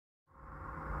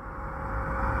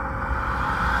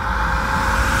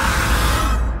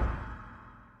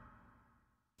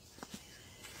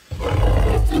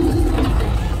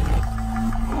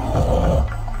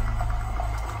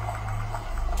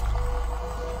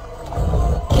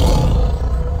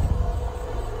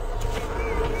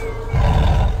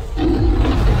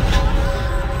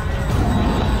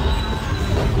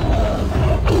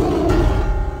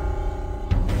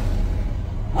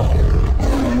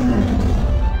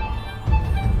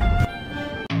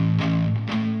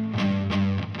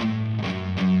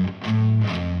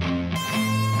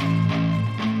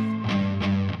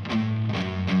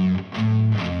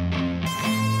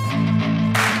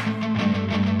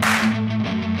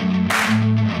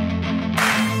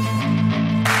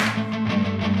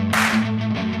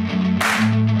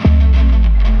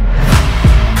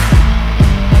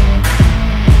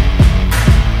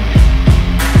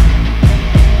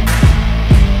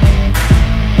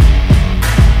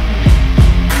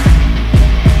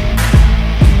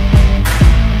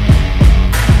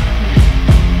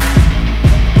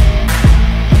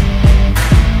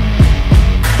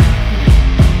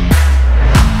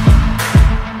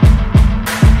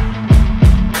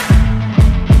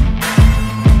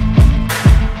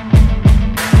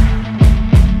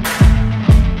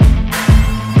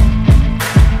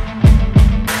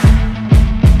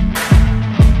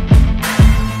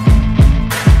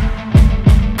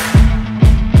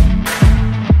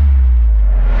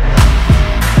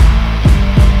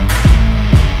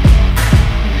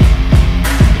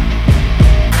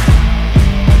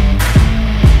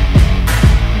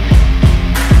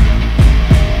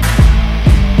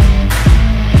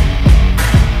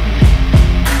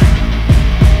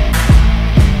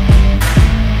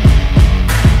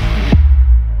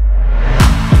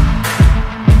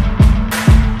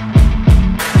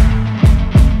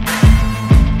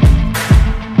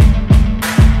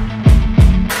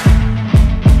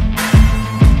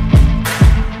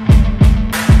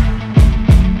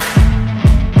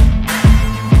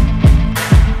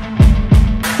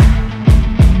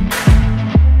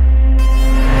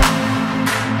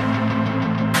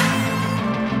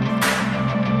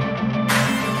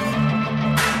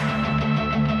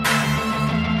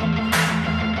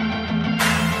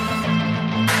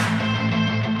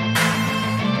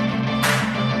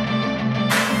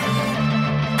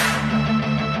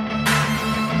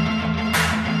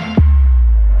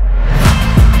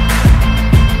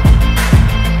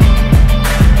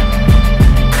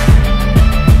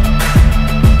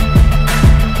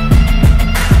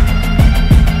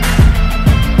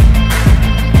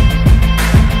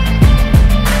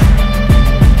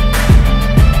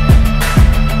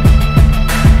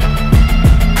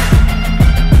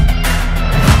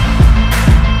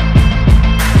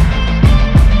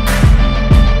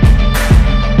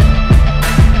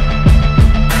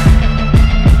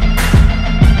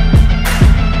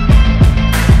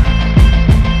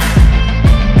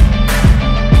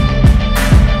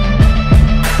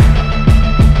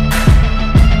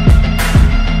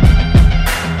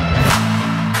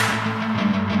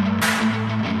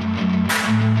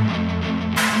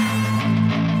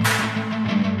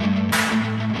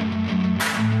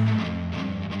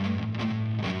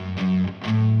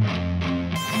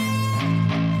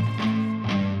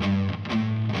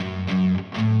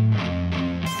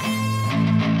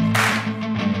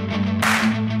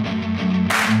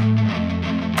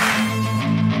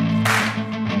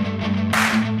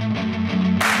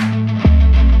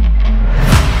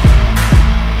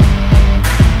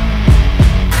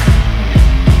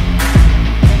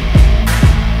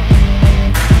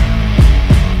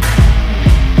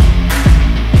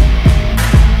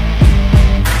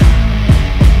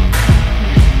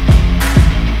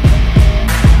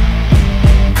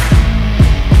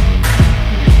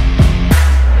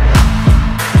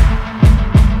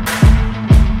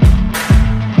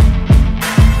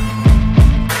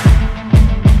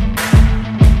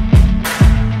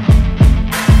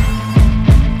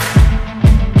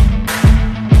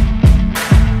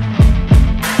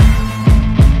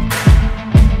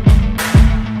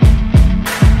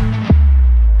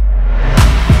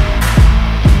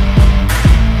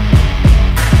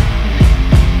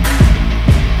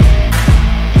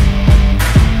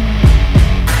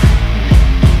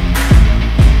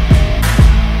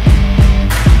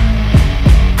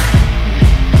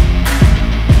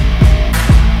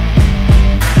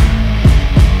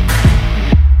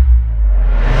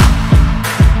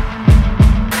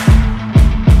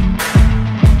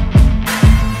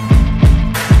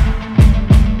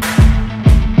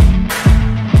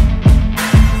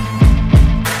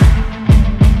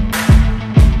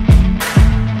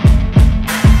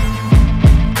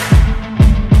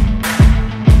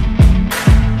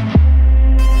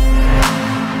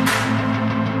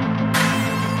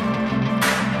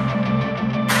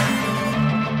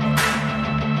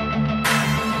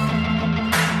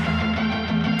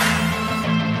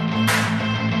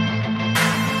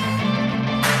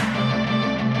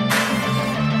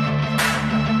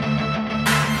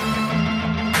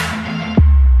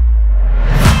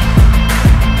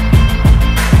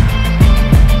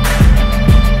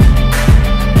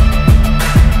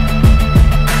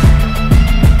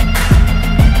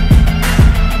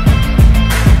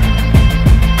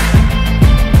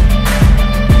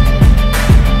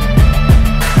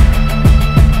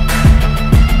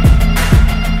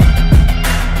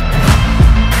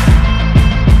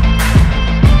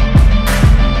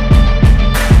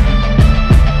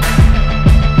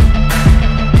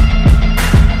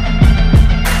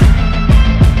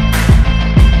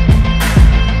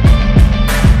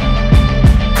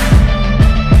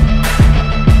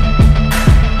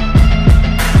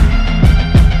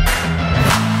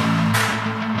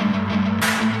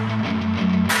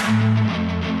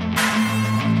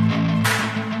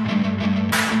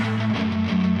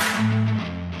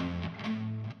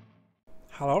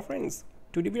Hello friends,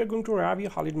 today we are going to review a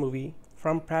Hollywood movie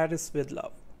From Paris with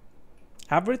Love.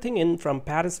 Everything in From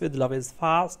Paris with Love is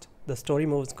fast, the story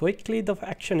moves quickly, the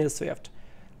action is swift,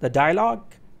 the dialogue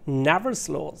never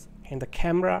slows, and the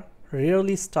camera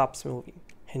rarely stops moving.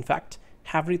 In fact,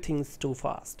 everything is too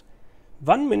fast.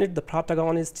 1 minute the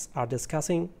protagonists are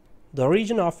discussing the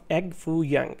origin of Egg Foo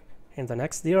Young, and the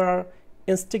next they are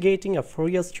instigating a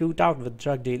furious shootout with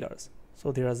drug dealers.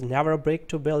 So there is never a break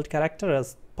to build character, a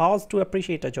pause to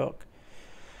appreciate a joke,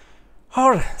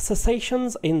 or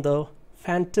cessations in the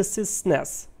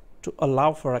fantasiousness to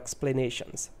allow for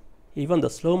explanations. Even the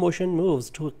slow motion moves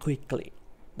too quickly.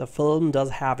 The film does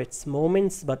have its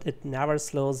moments, but it never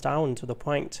slows down to the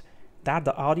point that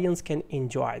the audience can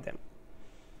enjoy them.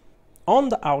 On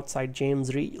the outside,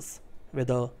 James Rhys,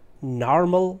 with a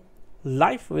normal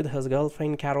life with his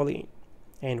girlfriend Caroline,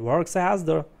 and works as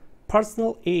the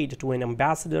personal aide to an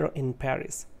ambassador in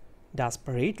Paris.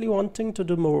 Desperately wanting to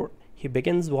do more, he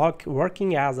begins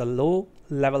working as a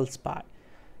low-level spy,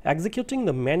 executing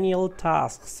the manual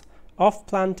tasks of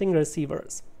planting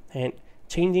receivers and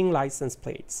changing license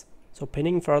plates. So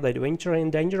pinning for the adventure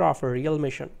in danger of a real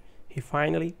mission, he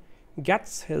finally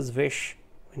gets his wish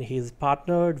when he is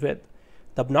partnered with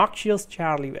the obnoxious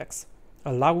Charlie Wex,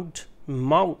 a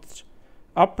loud-mouthed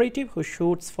operative who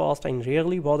shoots fast and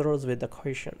rarely bothers with the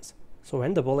questions. So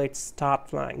when the bullets start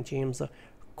flying, James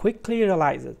quickly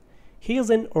realizes he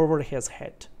is in over his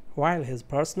head, while his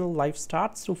personal life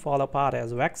starts to fall apart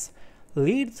as Wex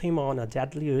leads him on a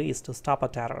deadly race to stop a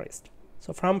terrorist.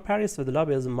 So From Paris with Love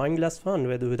is mindless fun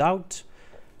without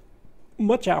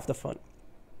much of the fun.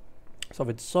 So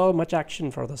with so much action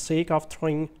for the sake of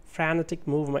throwing frenetic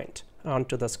movement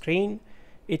onto the screen,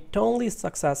 it only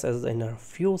successes in a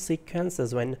few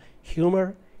sequences when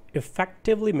humor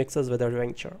effectively mixes with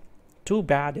adventure. Too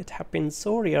bad it happens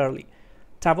so rarely.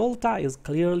 Travolta is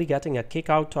clearly getting a kick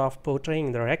out of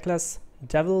portraying the reckless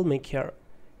devil-maker,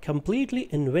 completely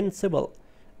invincible,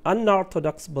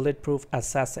 unorthodox bulletproof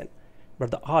assassin,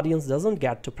 but the audience doesn't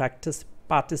get to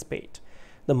participate.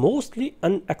 The mostly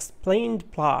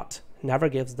unexplained plot never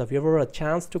gives the viewer a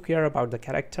chance to care about the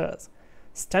characters.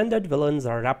 Standard villains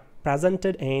are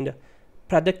represented and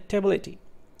predictability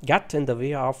get in the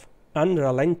way of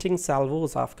unrelenting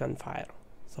salvos of gunfire.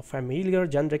 So familiar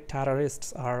generic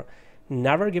terrorists are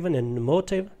never given a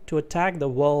motive to attack the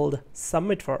World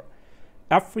Summit for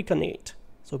Africanate.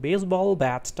 So baseball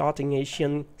bat-toting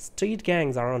Asian street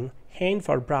gangs are on hand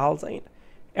for brawls, and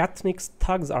ethnic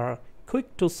thugs are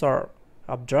quick to serve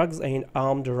up drugs and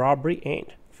armed robbery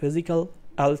and physical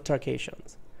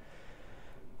altercations.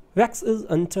 Wex is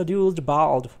introduced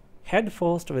bald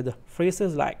headfirst with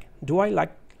phrases like, "Do I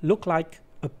look like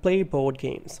a play board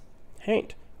games?"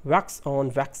 and "Wax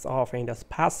on, wax off," and a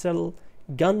pastel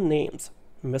gun names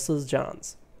Mrs.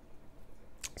 Jones.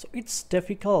 So it's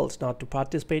difficult not to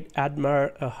participate,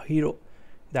 admire a hero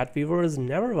that viewers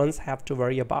never once have to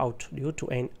worry about due to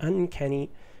an uncanny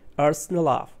arsenal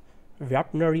of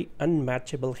weaponry,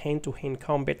 unmatchable hand-to-hand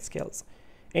combat skills,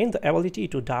 and the ability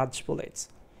to dodge bullets.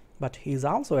 But he's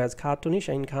also as cartoonish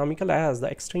and comical as the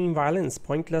extreme violence,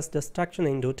 pointless destruction,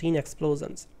 and routine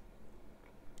explosions.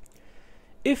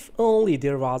 If only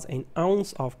there was an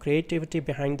ounce of creativity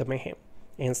behind the mayhem.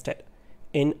 Instead,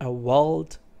 in a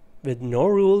world with no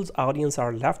rules, audiences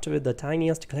are left with the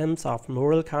tiniest glimpse of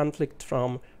moral conflict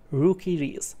from rookie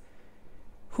Rhys,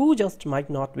 who just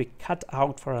might not be cut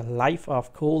out for a life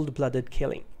of cold-blooded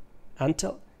killing,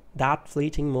 until that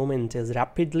fleeting moment is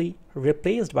rapidly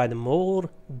replaced by the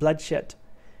more bloodshed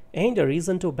and a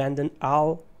reason to abandon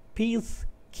all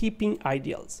peacekeeping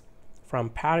ideals. From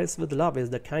Paris with Love is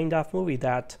the kind of movie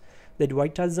that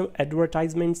the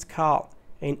advertisements call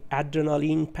an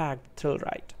adrenaline-packed thrill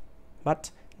ride. But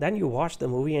then you watch the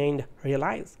movie and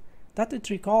realize that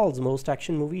it recalls most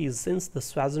action movies since the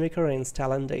Schwarzenegger and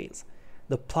Stallone days.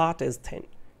 The plot is thin,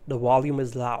 the volume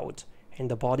is loud, and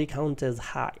the body count is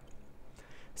high.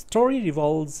 Story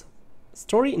involves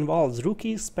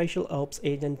rookie special ops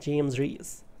agent James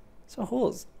Rhys,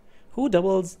 who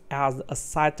doubles as a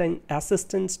certain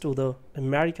assistant to the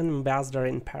American ambassador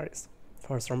in Paris.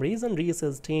 For some reason, Rhys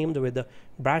is teamed with the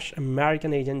brash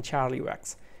American agent Charlie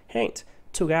Wex, and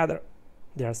together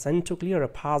they are sent to clear a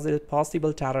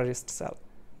possible terrorist cell.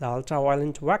 The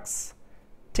ultra-violent Wex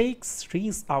takes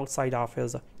Rhys outside of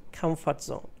his comfort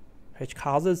zone, which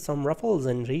causes some ruffles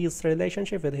in Rhys'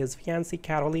 relationship with his fiancée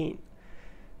Caroline.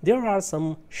 There are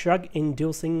some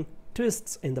shrug-inducing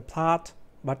twists in the plot,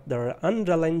 but the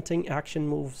unrelenting action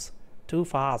moves too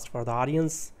fast for the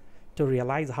audience to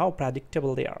realize how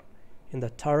predictable they are. In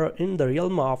the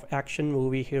realm of action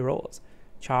movie heroes,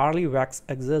 Charlie Wex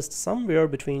exists somewhere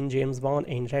between James Bond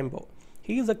and Rambo,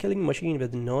 He is a killing machine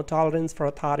with no tolerance for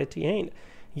authority, and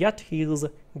yet he's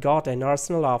got an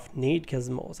arsenal of neat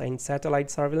gizmos and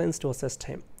satellite surveillance to assist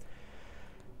him.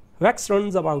 Wax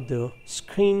runs about the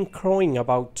screen crowing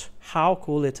about how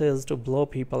cool it is to blow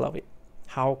people away,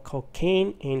 how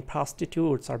cocaine and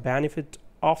prostitutes are benefit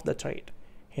of the trade,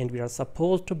 and we are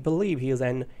supposed to believe he is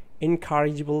an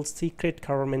incorrigible secret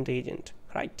government agent,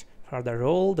 right? For the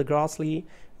role, the grossly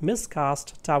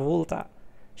miscast Travolta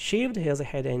shaved his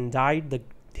head and dyed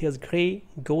his grey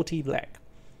goatee black.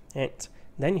 And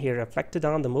then he reflected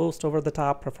on the most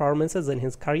over-the-top performances in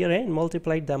his career and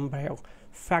multiplied them by a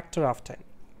factor of 10.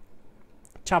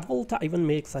 Travolta even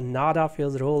makes a nod of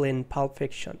his role in Pulp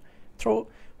Fiction through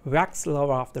Wax's love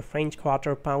of the French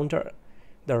Quarter Pounder,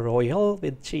 the Royal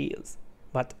with cheese.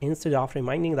 But instead of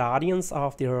reminding the audience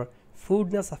of their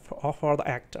foodness for the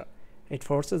actor, it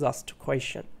forces us to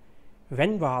question,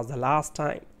 when was the last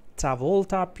time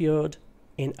Travolta appeared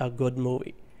in a good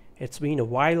movie? It's been a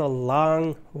while, a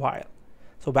long while.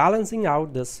 So balancing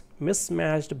out this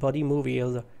mismatched buddy movie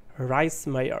is Rhys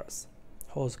Meyers,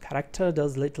 whose character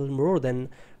does little more than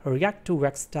react to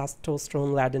Wax's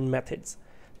testosterone-laden methods.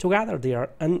 Together they are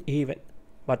uneven,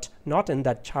 but not in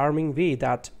that charming way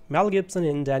that Mel Gibson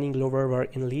and Danny Glover were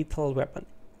in Lethal Weapon.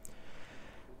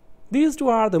 These two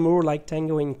are the more like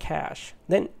Tango and Cash.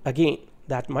 Then again,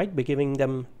 that might be giving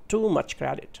them too much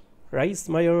credit. Rhys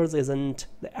Meyers isn't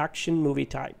the action movie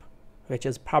type, which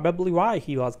is probably why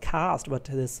he was cast, but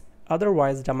this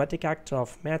otherwise dramatic actor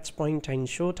of Match Point and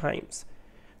Showtimes.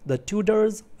 The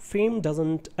Tudors' fame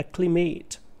doesn't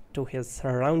acclimate to his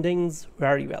surroundings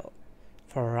very well.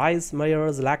 For Rhys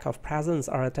Meyers' lack of presence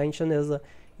or attention is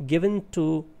given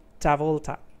to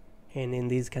Travolta, and in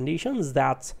these conditions,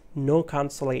 that's no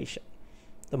consolation.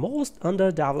 The most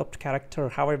underdeveloped character,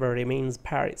 however, remains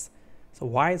Paris. So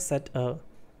why set a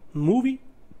movie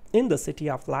in the City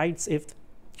of Lights if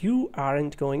you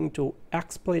aren't going to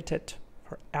exploit it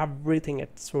for everything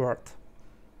it's worth?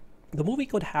 The movie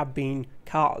could have been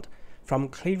called From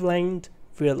Cleveland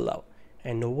with Love,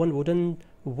 and no one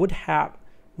would have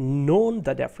known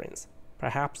the difference.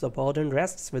 Perhaps the burden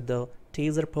rests with the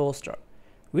teaser poster,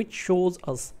 which shows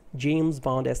us James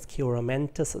Bond-esque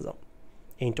romanticism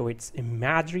into its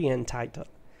imagery and title.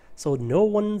 So no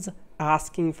one's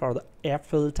asking for the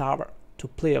Eiffel Tower to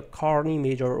play a corny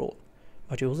major role,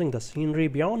 but using the scenery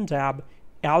beyond drab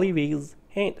alleyways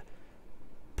and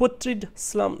putrid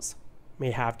slums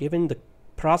may have given the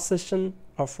procession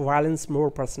of violence more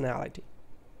personality.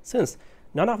 Since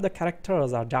none of the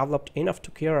characters are developed enough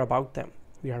to care about them,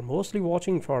 we are mostly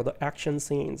watching for the action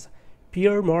scenes.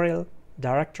 Pierre Morel,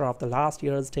 director of the last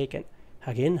year's Taken,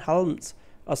 again helms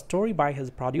a story by his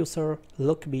producer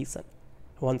Luc Besson.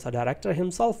 Once a director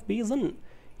himself, Besson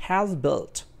has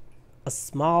built a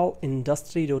small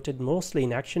industry rooted mostly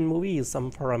in action movies,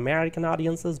 some for American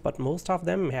audiences, but most of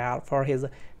them are for his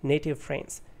native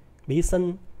friends.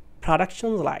 Besson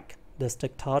productions like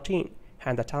District 13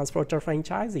 and the Transporter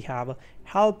franchise have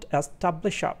helped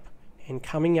establish up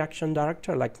incoming action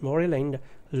director like Morel and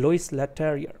Louis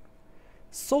Leterrier.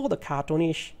 So the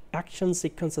cartoonish action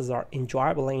sequences are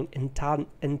enjoyable and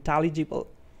intelligible,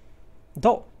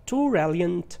 though too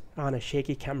reliant on a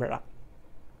shaky camera.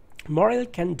 Morel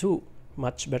can do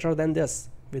much better than this,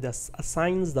 which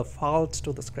assigns the fault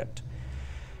to the script.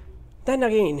 Then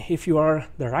again, if you are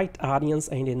the right audience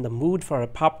and in the mood for a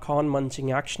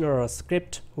popcorn-munching action, or a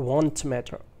script won't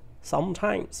matter.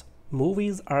 Sometimes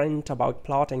movies aren't about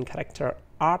plot and character.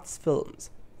 Arts films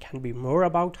can be more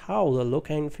about how they look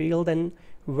and feel than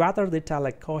whether they tell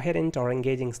a coherent or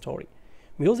engaging story.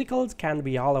 Musicals can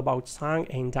be all about song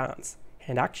and dance,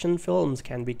 and action films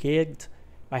can be gauged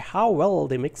by how well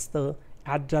they mix the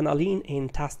adrenaline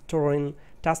and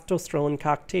testosterone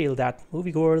cocktail that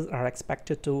moviegoers are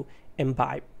expected to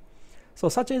imbibe. So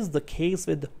such is the case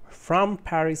with From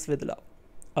Paris with Love,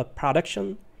 a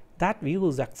production that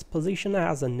views exposition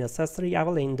as a necessary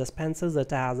evil and dispenses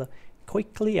it as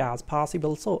quickly as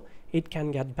possible so it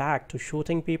can get back to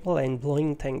shooting people and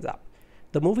blowing things up.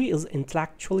 The movie is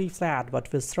intellectually flat but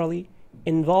viscerally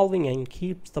involving and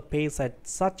keeps the pace at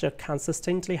such a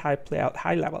consistently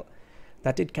high level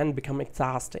that it can become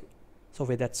exhausting. So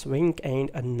with its wink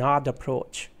and a nod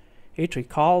approach, it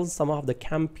recalls some of the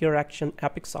campier action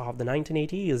epics of the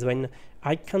 1980s when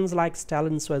icons like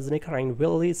Stallone, Schwarzenegger, and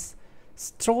Willis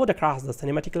strode across the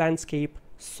cinematic landscape,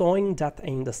 sowing death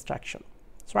and destruction.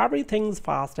 So everything's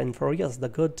fast and furious. The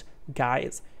good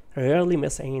guys rarely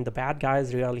miss and the bad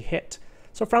guys rarely hit.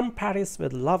 So From Paris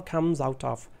with Love comes out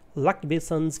of Luc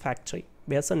Besson's factory.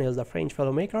 Besson is a French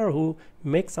filmmaker who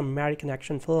makes American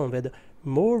action film with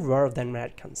more verve than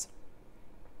Americans.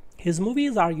 His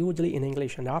movies are usually in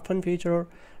English and often feature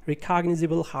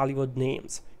recognizable Hollywood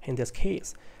names. In this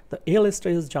case, the A-lister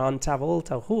is John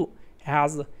Travolta, who,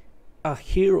 as a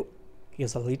hero, he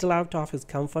is a little out of his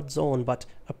comfort zone but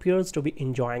appears to be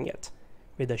enjoying it.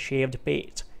 With a shaved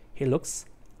pate, he looks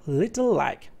little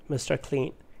like Mr.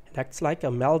 Clean and acts like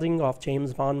a melding of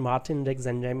James Bond, Martin Riggs,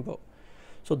 and Rambo.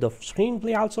 So the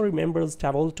screenplay also remembers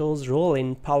Travolta's role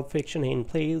in Pulp Fiction and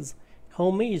plays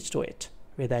homage to it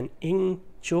with an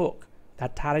in-joke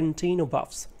that Tarantino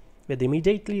buffs with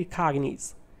immediately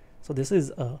recognize. So this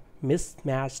is a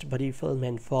mismatched buddy film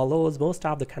and follows most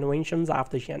of the conventions of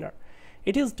the genre.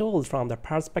 It is told from the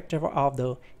perspective of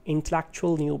the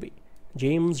intellectual newbie,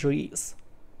 James Rhys,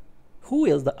 who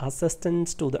is the assistant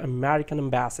to the American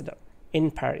ambassador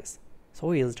in Paris.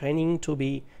 So he is training to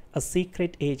be a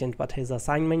secret agent, but his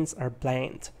assignments are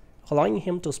bland, allowing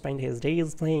him to spend his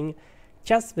days playing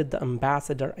chess with the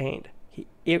ambassador and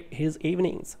his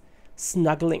evenings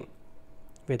snuggling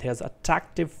with his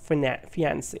attractive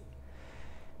fiancée.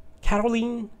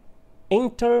 Caroline.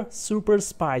 Enter super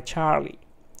spy Charlie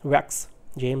Rex.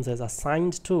 James is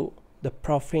assigned to the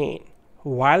profane,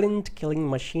 violent killing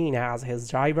machine as his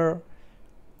driver,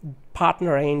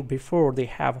 partner, and before they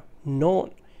have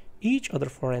known each other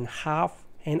for half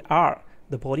an hour,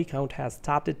 the body count has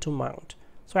started to mount.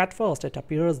 So at first it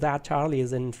appears that Charlie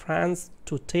is in France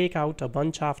to take out a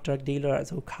bunch of drug dealers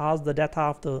who caused the death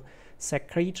of the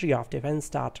Secretary of Defense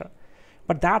daughter.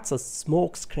 But that's a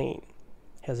smokescreen.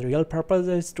 His real purpose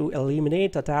is to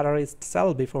eliminate a terrorist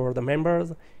cell before the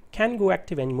members can go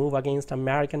active and move against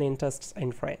American interests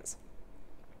in France.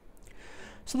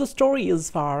 So the story is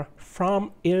far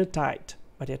from airtight,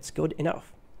 but it's good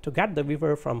enough to get the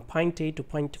viewer from point A to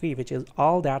point B, which is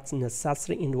all that's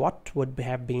necessary in what would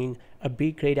have been a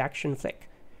B-grade action flick,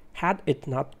 had it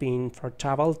not been for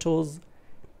Travolta's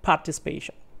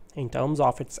participation. In terms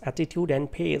of its attitude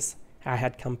and pace, I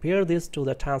had compared this to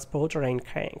The Transporter and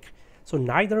Crank. So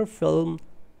neither film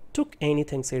took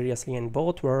anything seriously and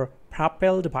both were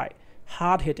propelled by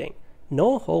hard-hitting,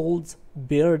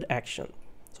 no-holds-barred action.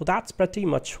 So that's pretty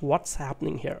much what's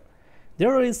happening here.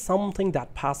 There is something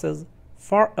that passes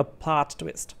for a plot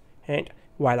twist, and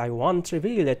while I won't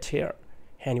reveal it here,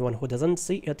 anyone who doesn't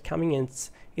see it coming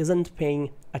isn't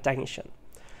paying attention.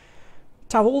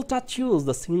 Travolta chews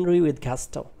the scenery with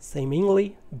gusto,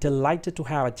 seemingly delighted to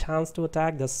have a chance to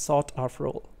attack this sort of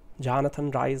role. Jonathan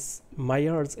Rhys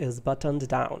Meyers is buttoned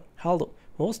down, although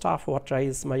most of what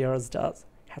Rhys Meyers does,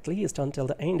 at least until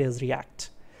the end, is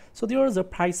react. So there is a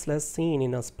priceless scene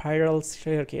in a spiral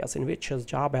staircase in which his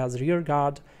job as rear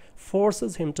guard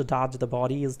forces him to dodge the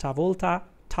bodies Travolta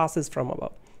tosses from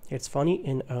above. It's funny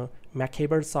in a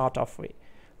macabre sort of way.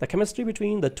 The chemistry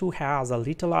between the two has a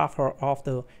little offer of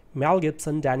the Mel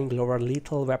Gibson Danny Glover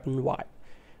Lethal Weapon vibe,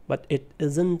 but it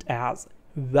isn't as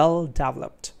well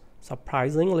developed.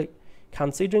 Surprisingly,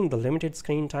 considering the limited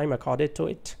screen time accorded to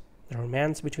it, the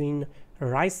romance between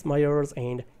Rhys Meyers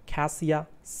and Kasia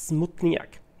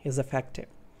Smutniak is effective.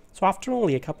 So after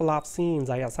only a couple of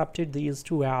scenes, I accepted these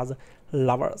two as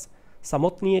lovers.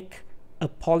 Samotniak, a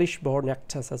Polish-born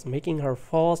actress, is making her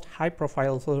first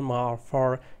high-profile film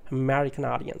for American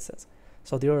audiences.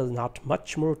 So there is not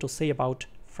much more to say about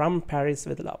From Paris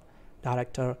with Love.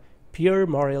 Director Pierre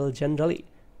Morel generally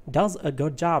does a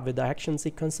good job with the action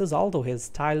sequences, although his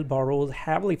style borrows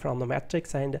heavily from The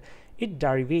Matrix and its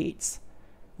derivatives,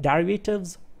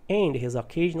 and he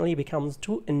occasionally becomes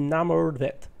too enamored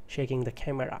with shaking the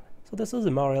camera. So this is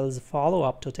Morel's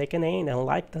follow-up to Taken, and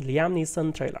unlike the Liam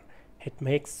Neeson trailer, it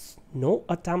makes no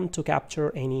attempt to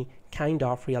capture any kind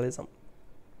of realism.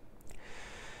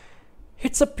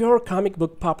 It's a pure comic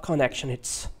book popcorn action.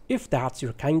 If that's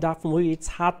your kind of movie, it's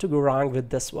hard to go wrong with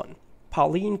this one.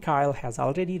 Pauline Kael has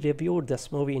already reviewed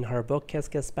this movie in her book Kiss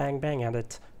Kiss Bang Bang, and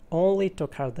it only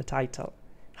took her the title.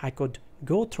 I could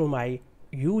go through my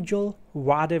usual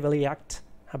vaudeville act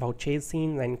about chase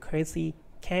scenes and crazy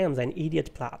cams and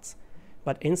idiot plots,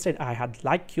 but instead I had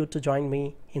like you to join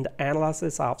me in the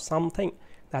analysis of something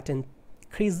that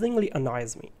increasingly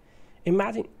annoys me.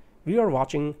 Imagine we are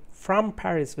watching From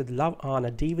Paris with Love on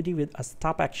a DVD with a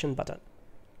stop action button.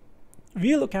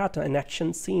 We look at an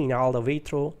action scene all the way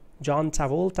through. John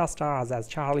Travolta stars as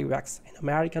Charlie Rex, an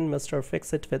American Mr.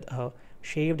 Fix-It with a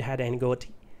shaved head and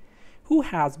goatee, who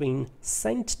has been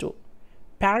sent to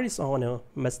Paris on a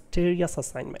mysterious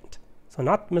assignment. So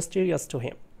not mysterious to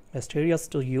him, mysterious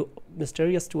to you,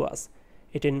 mysterious to us.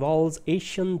 It involves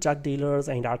Asian drug dealers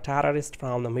and our terrorists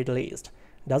from the Middle East.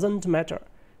 Doesn't matter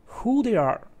who they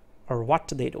are or what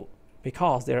they do,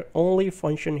 because their only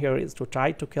function here is to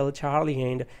try to kill Charlie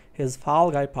and his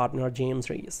fall guy partner James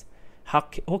Rhys.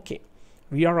 Okay,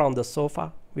 we are on the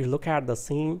sofa We look at the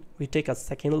scene, we take a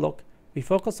second look, we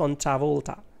focus on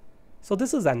Travolta. So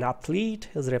this is an athlete,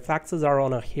 his reflexes are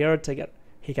on a hair trigger.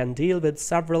 He can deal with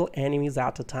several enemies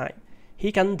at a time.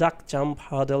 He can duck, jump,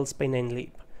 hurdle, spin and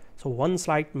leap. So one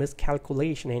slight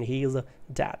miscalculation and he is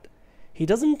dead. He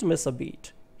doesn't miss a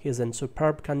beat. He is in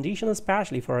superb condition,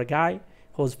 especially for a guy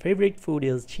whose favorite food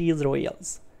is cheese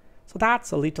royals. So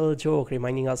that's a little joke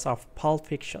reminding us of Pulp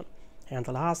Fiction. And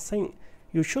the last thing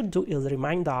you should do is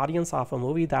remind the audience of a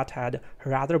movie that had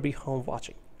rather be home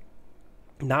watching.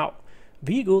 Now,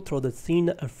 we go through the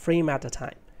scene a frame at a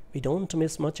time. We don't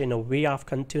miss much in a way of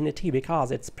continuity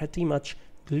because it's pretty much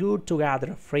glued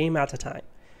together a frame at a time.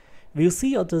 We'll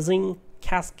see a dizzying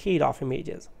cascade of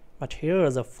images. But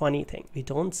here's a funny thing. We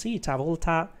don't see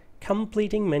Travolta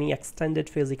completing many extended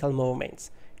physical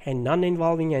movements and none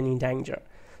involving any danger.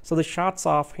 So the shots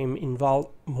of him involve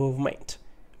movement,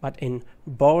 but in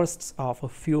bursts of a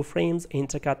few frames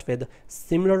intercut with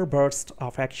similar bursts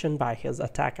of action by his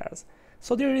attackers.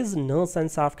 So there is no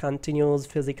sense of continuous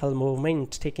physical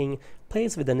movement taking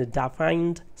place within a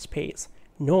defined space.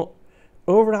 No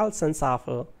overall sense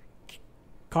of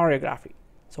choreography.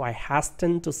 So I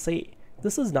hasten to say,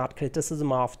 this is not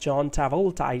criticism of John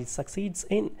Travolta. He succeeds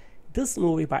in this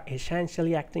movie by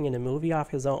essentially acting in a movie of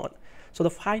his own. So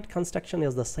the fight construction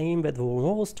is the same with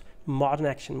most modern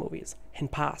action movies. In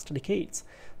past decades,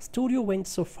 studio went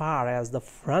so far as to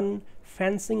run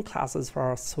fencing classes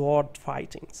for sword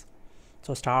fightings.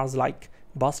 So stars like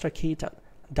Buster Keaton,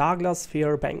 Douglas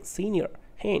Fairbanks Sr.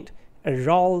 and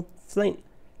Errol Flynn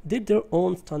did their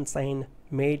own stunts and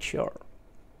made sure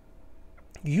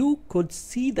you could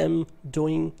see them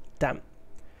doing them.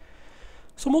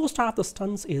 So most of the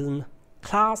stunts in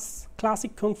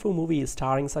classic kung fu movies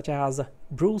starring such as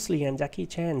Bruce Lee and Jackie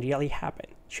Chan really happen.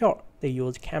 Sure, they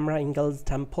use camera angles,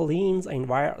 trampolines and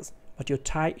wires, but you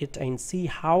try it and see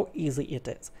how easy it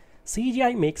is.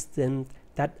 CGI makes them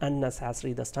that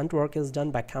unnecessary. The stunt work is done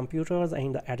by computers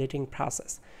and the editing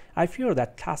process. I fear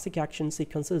that classic action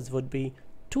sequences would be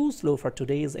too slow for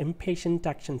today's impatient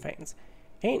action fans,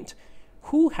 and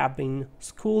who have been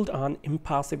schooled on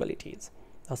impossibilities.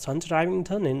 The stunt driving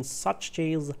done in such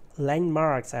chase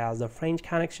landmarks as the French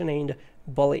Connection and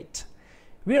Bullet,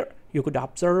 where you could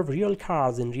observe real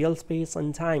cars in real space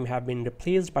and time, have been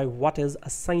replaced by what is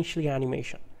essentially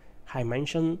animation. I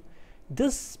mention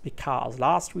this because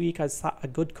last week I saw a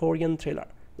good Korean thriller,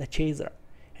 The Chaser,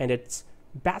 and its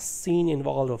best scene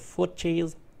involved a foot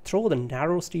chase through the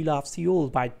narrow street of Seoul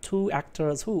by two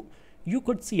actors who you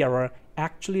could see are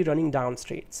actually running down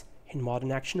streets. In modern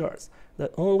actioners,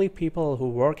 the only people who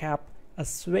work up a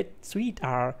suite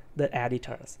are the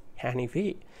editors.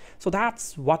 Anyway, so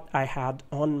that's what I had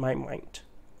on my mind.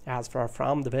 As for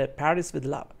From the Paris with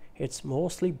Love, it's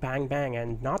mostly bang bang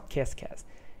and not kiss kiss.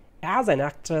 As an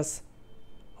actress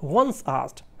once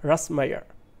asked Rhys Meyers,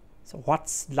 so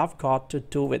what's love got to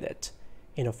do with it?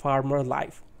 In a former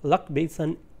life, Luc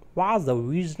Besson was the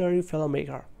visionary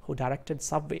filmmaker who directed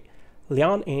Subway,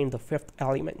 Leon and The Fifth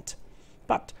Element.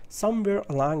 But somewhere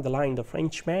along the line, the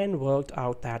Frenchman worked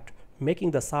out that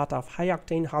making the sort of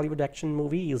high-octane Hollywood action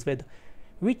movies with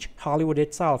which Hollywood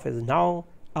itself is now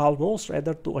almost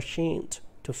rather too ashamed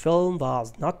to film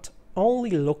was not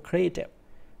only lucrative,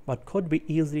 but could be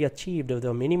easily achieved with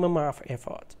a minimum of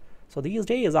effort. So these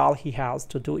days, all he has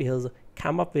to do is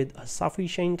come up with a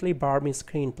sufficiently barmy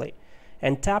screenplay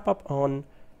and tap up on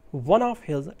one of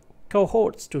his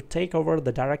cohorts to take over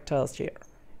the director's chair.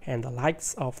 And the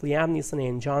likes of Liam Neeson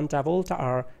and John Travolta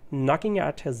are knocking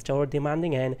at his door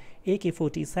demanding an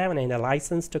AK-47 and a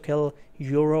license to kill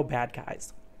Euro bad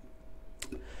guys.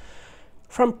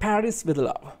 From Paris with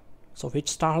Love, so which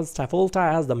stars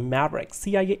Travolta as the maverick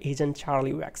CIA agent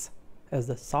Charlie Wex, is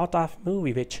the sort of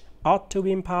movie which ought to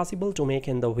be impossible to make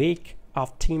in the wake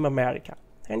of Team America.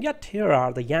 And yet here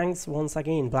are the Yanks once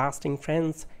again blasting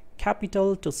France's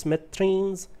capital to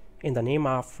smithereens in the name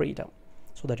of freedom.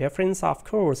 So the reference, of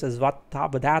course, is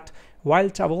that while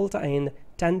Travolta and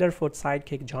tenderfoot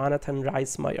sidekick Jonathan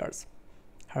Rhys Meyers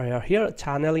are here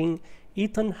channeling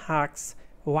Ethan Hawke's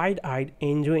wide-eyed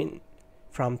engine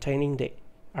from Training Day,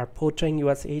 are portraying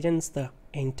US agents, the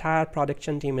entire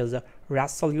production team is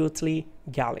resolutely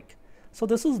Gallic. So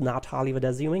this is not Hollywood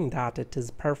assuming that it is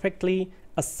perfectly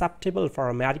acceptable for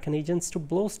American agents to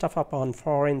blow stuff up on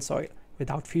foreign soil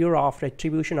without fear of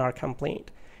retribution or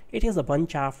complaint. It is a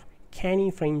bunch of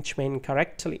canny Frenchmen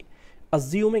correctly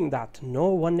assuming that no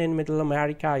one in Middle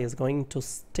America is going to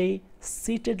stay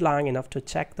seated long enough to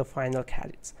check the final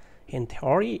credits. In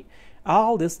theory,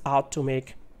 all this ought to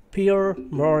make Pierre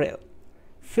Morel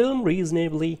film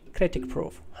reasonably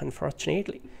critic-proof.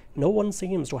 Unfortunately, no one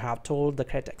seems to have told the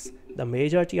critics, the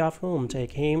majority of whom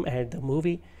take aim at the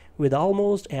movie with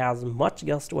almost as much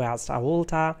gusto as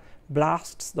Travolta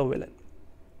blasts the villain.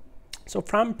 So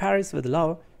From Paris with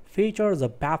Love features a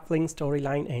baffling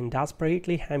storyline and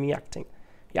desperately hammy acting,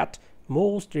 yet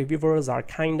most reviewers are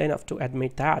kind enough to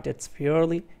admit that it's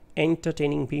purely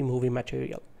entertaining B-movie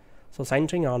material. So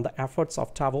centering on the efforts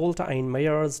of Travolta and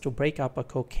Meyers to break up a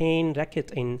cocaine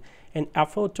racket in an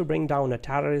effort to bring down a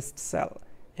terrorist cell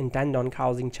intent on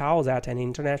causing chaos at an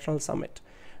international summit.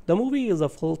 The movie is a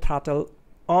full-throttle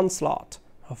onslaught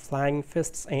of flying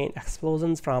fists and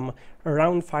explosions from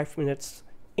around 5 minutes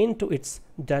into its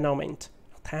denouement,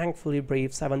 thankfully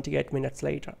brief 78 minutes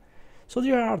later. So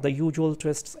there are the usual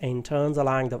twists and turns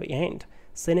along the way, and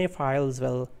cinephiles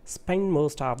will spend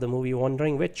most of the movie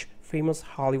wondering which famous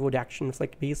Hollywood action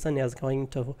flick Besson is going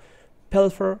to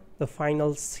pilfer the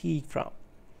final scene from.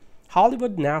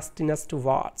 Hollywood nastiness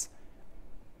towards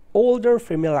older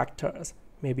female actors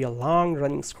may be a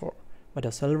long-running score, but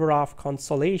a silver of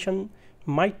consolation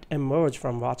might emerge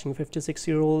from watching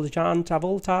 56-year-old John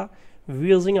Travolta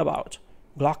wheezing about,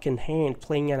 Glock in hand,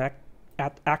 playing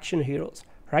at action heroes,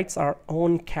 writes our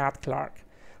own Cat Clark.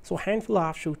 So handful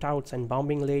of shootouts and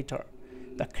bombing later,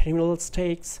 the criminal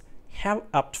stakes have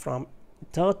upped from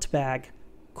dirtbag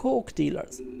coke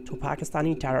dealers to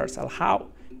Pakistani terror cell. How?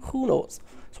 Who knows?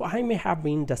 So I may have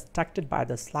been distracted by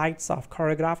the slides of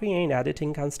choreography and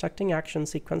editing constructing action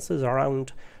sequences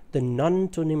around the none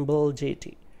too nimble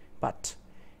JT, but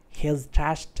his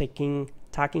trash-talking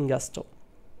gusto,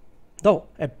 though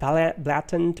a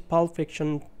blatant Pulp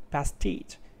Fiction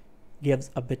pastiche, gives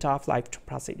a bit of life to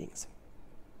proceedings.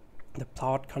 The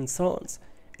plot concerns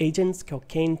agents,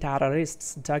 cocaine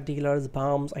terrorists, drug dealers,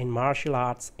 bombs, and martial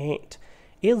arts, and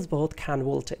is both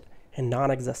convoluted and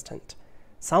non-existent,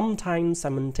 sometimes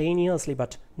simultaneously,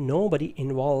 but nobody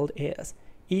involved is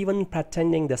even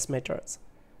pretending this matters,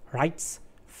 writes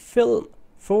film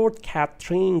Fort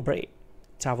Catherine Bray.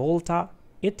 Travolta,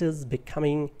 it is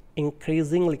becoming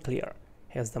increasingly clear,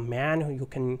 is the man who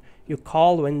you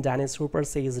call when Dennis Hooper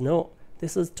says no,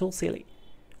 this is too silly.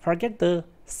 Forget the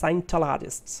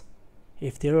Scientologists.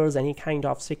 If there is any kind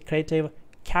of secretive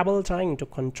cabal trying to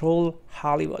control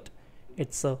Hollywood,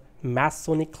 it's a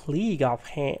Masonic league of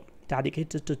ham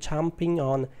dedicated to chomping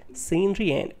on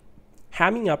scenery and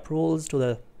hamming up rules to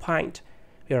the point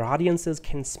where audiences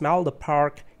can smell the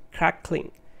pork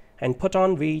crackling and put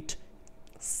on weight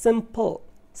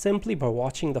simply by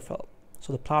watching the film.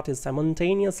 So the plot is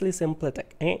simultaneously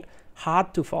simplistic and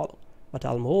hard to follow, but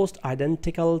almost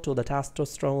identical to the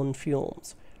testosterone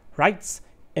fumes, writes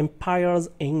Empire's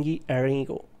Engi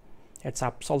Erigo. It's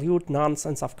absolute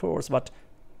nonsense, of course, but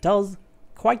does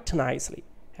quite nicely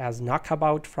as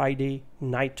Knockabout Friday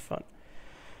Night Fun.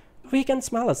 We can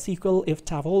smell a sequel if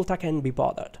Travolta can be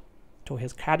bothered. To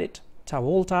his credit,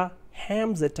 Travolta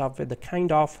hams it up with the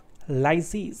kind of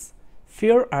laissez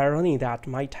fair irony that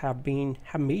might have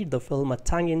made the film a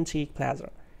tongue-in-cheek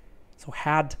pleasure. So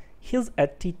had his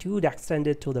attitude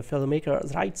extended to the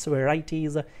filmmakers, writes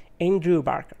varieties Andrew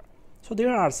Barker. So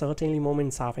there are certainly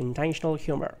moments of intentional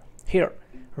humor. Here,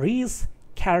 Rhys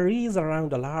carries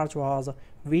around a large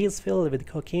vase filled with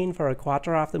cocaine for a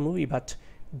quarter of the movie, but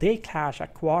they clash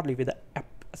awkwardly with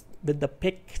the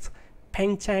picked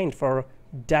penchant for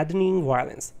deadening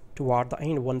violence. Toward the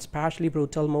end, one especially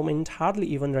brutal moment hardly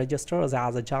even registers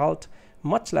as a jolt,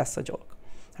 much less a joke.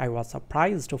 I was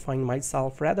surprised to find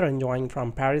myself rather enjoying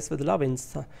From Paris with Love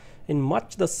in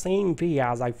much the same way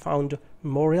as I found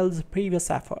Morel's previous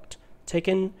effort,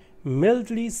 taken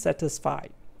mildly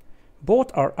satisfied.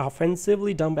 Both are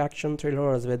offensively dumb action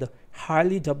thrillers with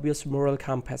highly dubious moral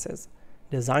compasses,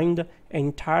 designed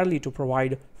entirely to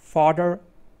provide fodder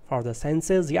for the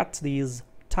senses, yet these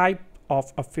type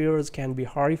of affairs can be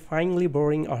horrifyingly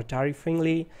boring or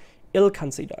terrifyingly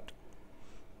ill-considered.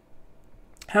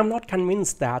 I'm not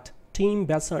convinced that Team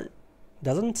Besson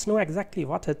doesn't know exactly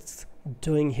what it's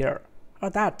doing here, or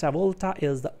that Travolta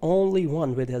is the only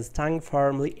one with his tongue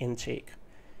firmly in cheek.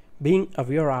 Being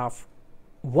aware of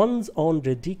one's own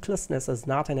ridiculousness is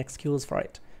not an excuse for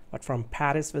it, but From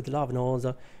Paris with Love knows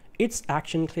its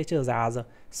action cliches as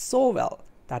so well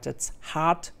that it's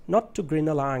hard not to grin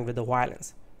along with the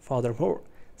violence. Furthermore,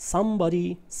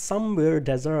 somebody somewhere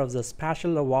deserves a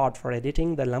special award for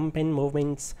editing the lumpen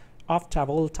movements of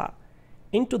Travolta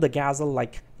into the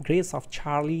gazelle-like grace of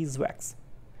Charlie's wax.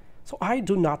 So I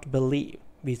do not believe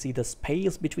we see the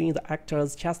space between the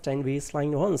actor's chest and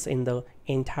waistline once in the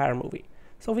entire movie,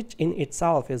 so which in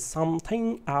itself is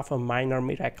something of a minor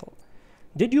miracle.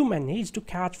 Did you manage to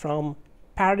catch From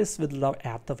Paris with Love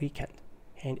at the weekend?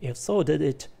 And if so, did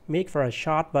it make for a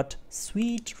short but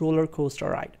sweet roller coaster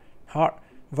ride, Or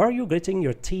were you gritting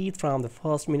your teeth from the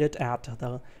first minute at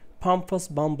the pompous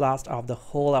bomb blast of the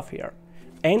whole affair?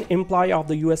 An employee of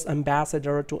the US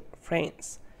ambassador to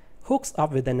France hooks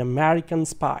up with an American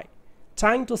spy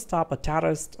trying to stop a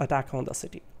terrorist attack on the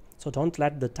city. So don't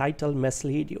let the title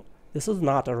mislead you. This is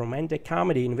not a romantic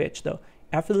comedy in which the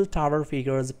Eiffel Tower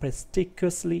figures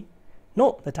prestigiously.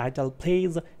 No, the title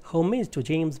pays homage to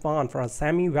James Bond for a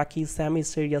semi-wacky,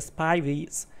 semi-serious spy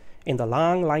piece in the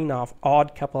long line of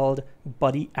odd-coupled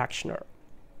buddy actioner.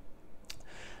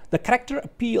 The character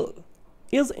appeal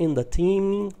is in the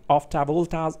theme of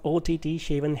Travolta's OTT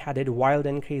shaven-headed wild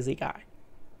and crazy guy,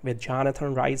 with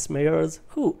Jonathan Rhys Meyers,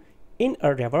 who, in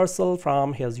a reversal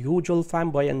from his usual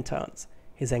flamboyant turns,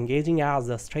 is engaging as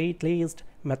the straight-laced,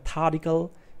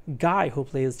 methodical guy who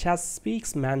plays chess,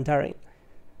 speaks Mandarin,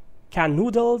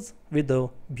 canoodles with the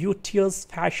beauteous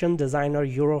fashion designer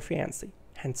Euro fiancé,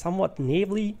 and somewhat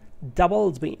naively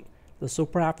doubles being the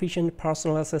super efficient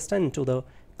personal assistant to the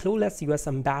clueless US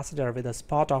ambassador with a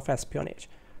spot of espionage,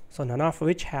 so none of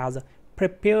which has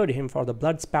prepared him for the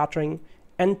blood-spattering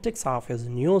antics of his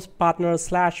news partner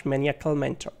slash maniacal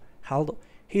mentor. Although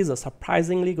he's a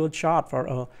surprisingly good shot for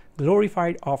a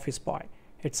glorified office boy.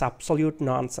 It's absolute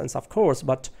nonsense, of course,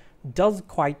 but does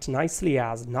quite nicely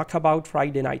as knockabout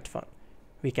Friday night fun.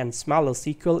 We can smell a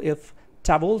sequel if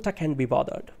Travolta can be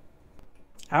bothered.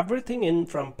 Everything in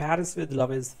From Paris with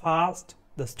Love is fast,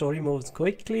 the story moves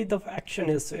quickly, the action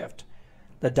is swift.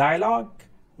 The dialogue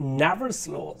never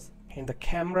slows, and the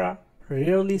camera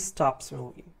rarely stops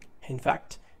moving. In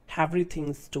fact,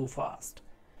 everything's too fast.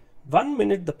 1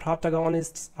 minute the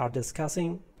protagonists are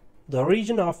discussing the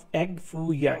origin of Egg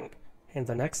Foo Young, and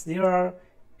the next they are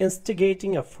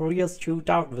instigating a furious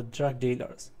shootout with drug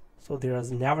dealers. So there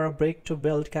is never a break to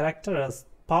build characters,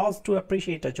 pause to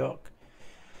appreciate a joke,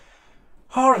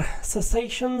 or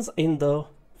cessations in the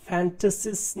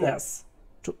fantasiousness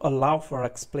to allow for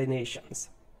explanations.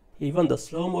 Even the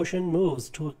slow motion moves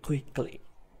too quickly.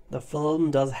 The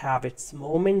film does have its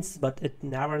moments, but it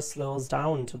never slows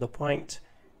down to the point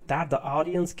that the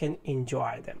audience can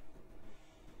enjoy them.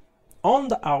 On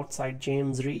the outside,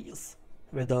 James Rhys,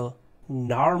 with a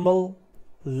normal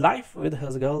life with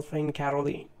his girlfriend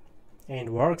Caroline,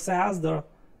 and works as the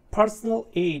personal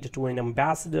aide to an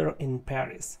ambassador in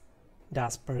Paris.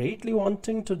 Desperately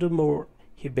wanting to do more,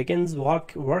 he begins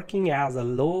working as a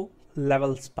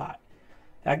low-level spy,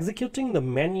 executing the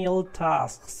manual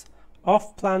tasks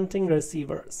of planting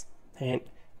receivers and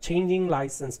changing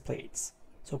license plates.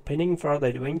 So pinning for the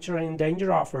adventure and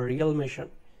danger of a real mission,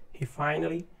 he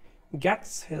finally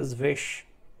gets his wish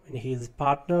when he is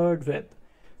partnered with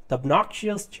the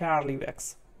obnoxious Charlie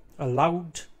Wex, a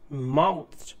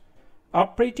loud-mouthed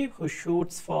operative who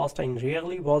shoots fast and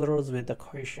rarely bothers with the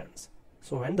questions.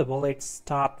 So when the bullets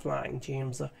start flying,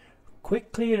 James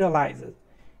quickly realizes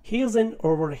he is in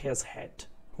over his head,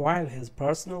 while his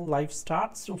personal life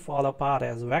starts to fall apart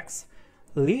as Wex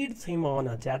leads him on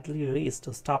a deadly race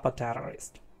to stop a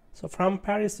terrorist. So From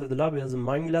Paris with Love is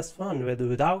mindless fun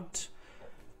without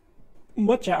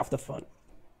much of the fun.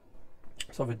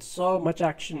 So with so much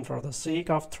action for the sake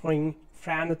of throwing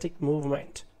frenetic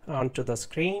movement onto the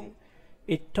screen,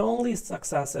 it only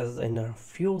successes in a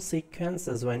few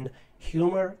sequences when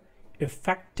humor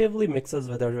effectively mixes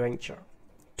with adventure.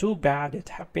 Too bad it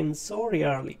happens so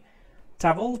rarely.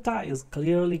 Travolta is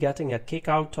clearly getting a kick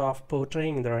out of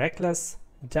portraying the reckless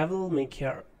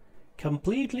devil-may-care,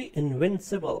 completely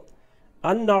invincible,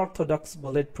 unorthodox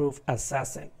bulletproof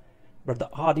assassin, but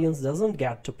the audience doesn't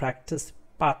get to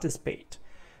participate.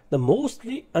 The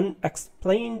mostly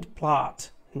unexplained plot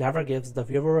never gives the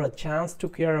viewer a chance to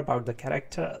care about the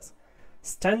characters.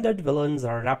 Standard villains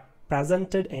are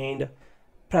represented and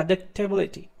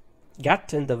predictability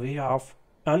get in the way of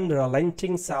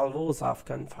unrelenting salvos of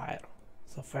gunfire.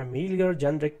 So familiar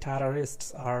generic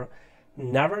terrorists are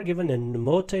never given a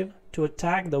motive to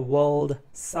attack the World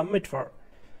Summit for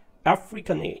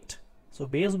Africanate. So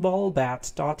baseball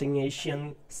bat-toting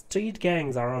Asian street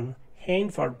gangs are on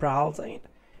hand for brawls, and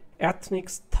ethnic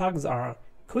thugs are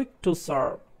quick to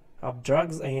serve of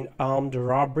drugs and armed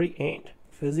robbery and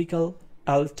physical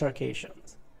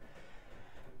altercations.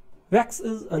 Wex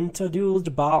is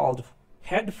introduced bald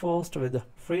head first with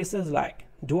phrases like,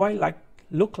 "Do I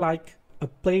look like I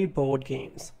play board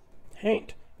games?"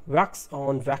 and "wax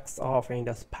on, wax off," and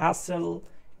a pastel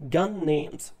gun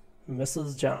names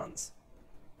Mrs. Johns.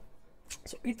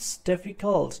 So it's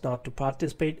difficult not to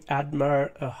participate,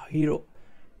 admire a hero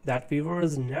that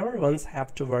viewers never once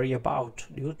have to worry about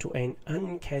due to an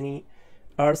uncanny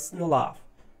arsenal of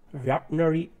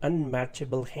weaponry,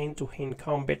 unmatchable hand-to-hand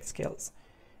combat skills,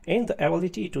 and the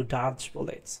ability to dodge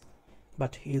bullets.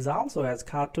 but he is also as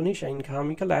cartoonish and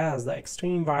comical as the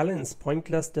extreme violence,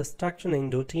 pointless destruction,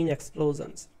 and routine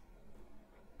explosions.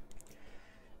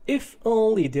 If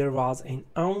only there was an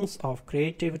ounce of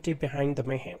creativity behind the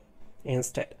mayhem.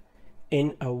 Instead,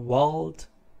 in a world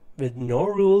with no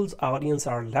rules, audiences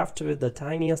are left with the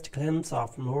tiniest glimpse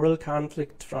of moral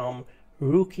conflict from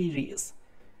rookie Rhys,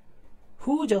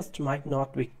 who just might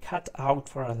not be cut out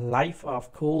for a life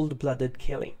of cold-blooded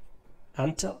killing,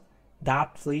 until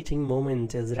that fleeting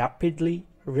moment is rapidly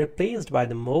replaced by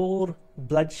the more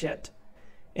bloodshed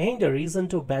and a reason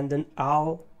to abandon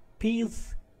all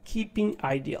peacekeeping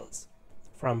ideals.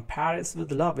 From Paris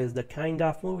with Love is the kind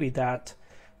of movie that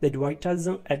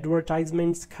the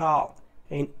advertisements call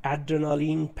an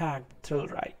adrenaline-packed thrill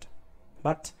ride.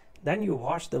 But then you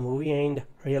watch the movie and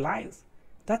realize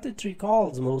that it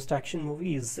recalls most action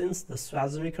movies since the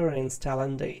Schwarzenegger and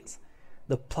Stallone days.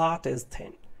 The plot is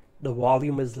thin, the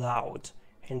volume is loud,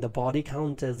 and the body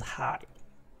count is high.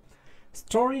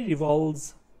 Story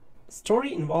involves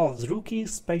rookie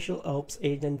special ops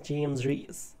agent James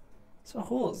Rhys,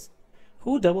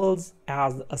 who doubles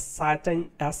as a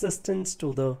certain assistant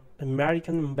to the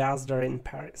American ambassador in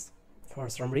Paris. For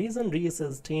some reason, Rhys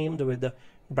is teamed with the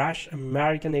brash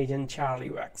American agent Charlie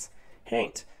Wax,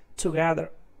 and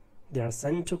together they are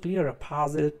sent to clear a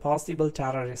possible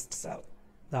terrorist cell.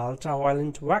 The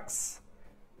ultra-violent Wax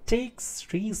takes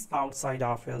Rhys outside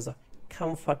of his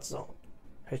comfort zone,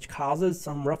 which causes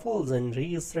some ruffles in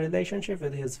Rhys' relationship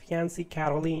with his fiancée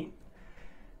Caroline.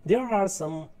 There are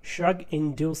some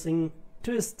shrug-inducing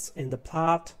twists in the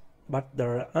plot, but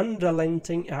the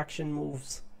unrelenting action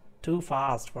moves too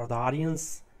fast for the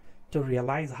audience to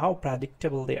realize how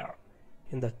predictable they are.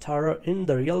 In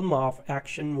the realm of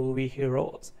action movie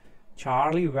heroes,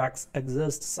 Charlie Wax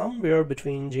exists somewhere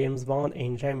between James Bond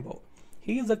and Rambo.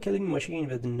 He is a killing machine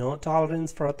with no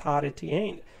tolerance for authority,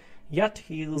 and yet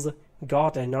he's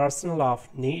got an arsenal of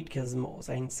neat gizmos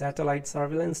and satellite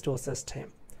surveillance to assist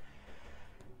him.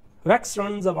 Wax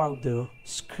runs about the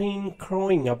screen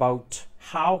crowing about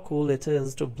how cool it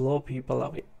is to blow people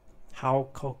away, how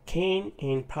cocaine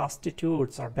and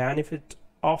prostitutes are benefit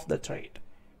of the trade,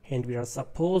 and we are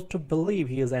supposed to believe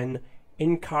he is an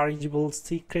incorrigible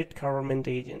secret government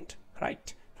agent,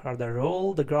 right? For the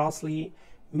role, the grossly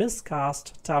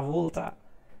miscast Travolta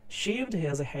shaved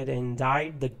his head and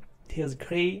dyed his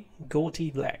grey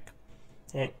goatee black,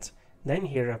 and then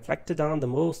he reflected on the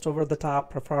most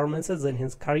over-the-top performances in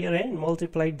his career and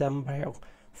multiplied them by a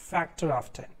factor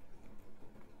of 10.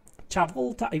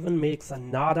 Travolta even makes a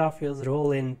nod of his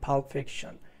role in Pulp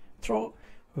Fiction through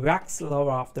Wax's love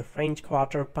of the French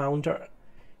Quarter Pounder,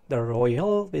 the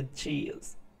Royal with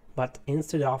cheese. But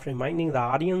instead of reminding the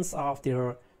audience of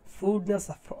their foodness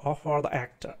for the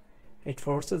actor, it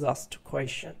forces us to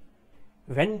question,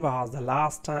 when was the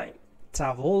last time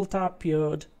Travolta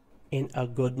appeared in a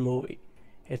good movie?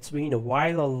 It's been a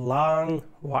long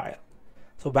while.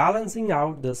 So balancing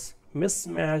out this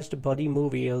mismatched buddy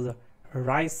movie is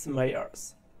Rhys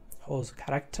Meyers, whose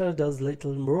character does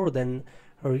little more than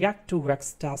react to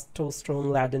Wax's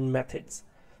testosterone-laden methods.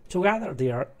 Together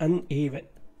they are uneven,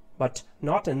 but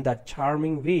not in that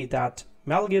charming way that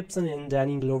Mel Gibson and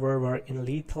Danny Glover were in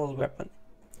Lethal Weapon.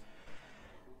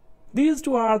 These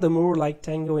two are the more like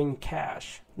Tango and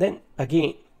Cash. Then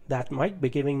again, that might be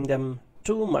giving them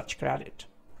too much credit.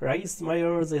 Rhys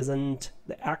Meyers isn't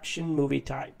the action movie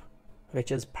type,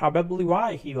 which is probably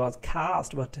why he was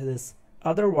cast, but this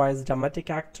otherwise dramatic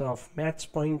actor of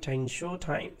Match Point and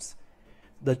Showtimes.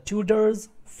 The Tudors'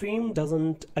 fame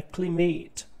doesn't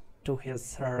acclimate to his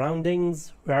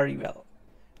surroundings very well.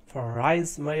 For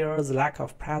Rhys Meyers' lack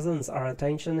of presence or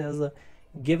attention is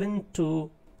given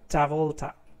to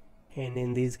Travolta, and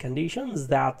in these conditions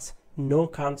that's no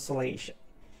consolation.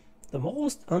 The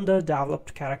most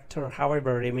underdeveloped character,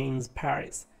 however, remains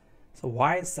Paris. So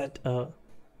why set a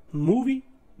movie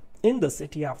in the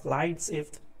City of Lights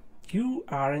if you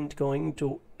aren't going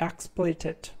to exploit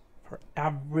it for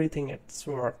everything it's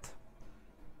worth?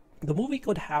 The movie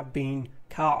could have been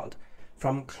called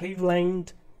From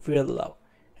Cleveland with Love,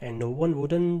 and no one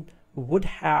would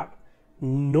have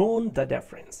known the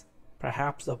difference.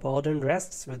 Perhaps the burden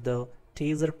rests with the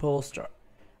teaser poster,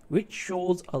 which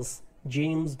shows us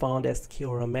James Bond-esque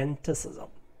romanticism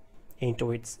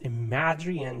into its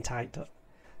imagery and title.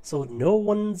 So no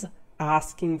one's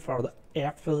asking for the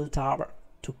Eiffel Tower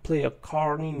to play a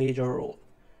corny major role,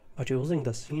 but using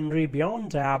the scenery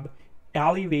beyond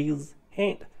alleyways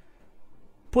and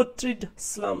putrid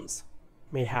slums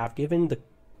may have given the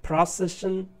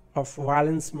procession of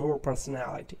violence more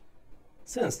personality.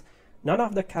 Since none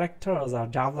of the characters are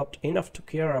developed enough to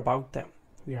care about them,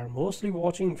 we are mostly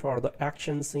watching for the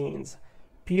action scenes.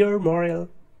 Pierre Morel,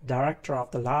 director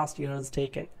of the last year's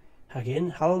Taken,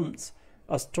 again helms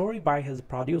a story by his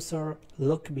producer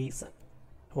Luc Besson.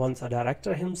 Once a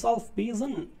director himself,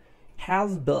 Besson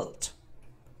has built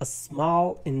a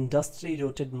small industry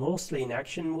rooted mostly in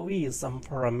action movies, some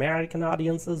for American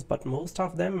audiences, but most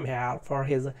of them are for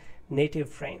his native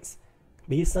friends.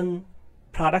 Besson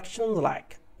productions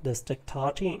like District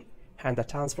 13 and the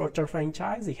Transporter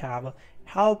franchise have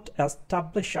helped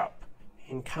establish up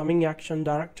incoming action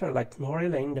director like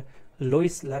Morel and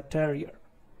Louis Leterrier.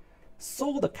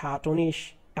 So the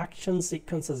cartoonish action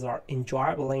sequences are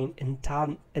enjoyable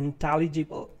and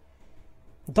intelligible,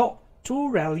 though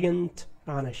too reliant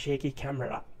on a shaky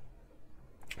camera.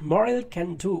 Morel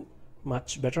can do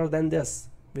much better than this,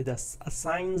 which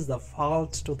assigns the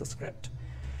fault to the script.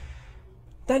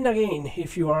 Then again,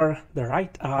 if you are the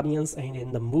right audience and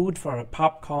in the mood for a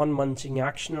popcorn munching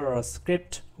action, or a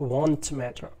script won't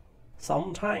matter.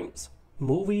 Sometimes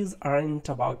movies aren't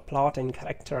about plot and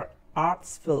character.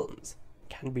 Arts films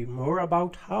can be more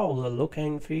about how they look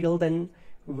and feel than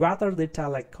whether they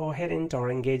tell a coherent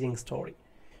or engaging story.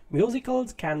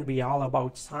 Musicals can be all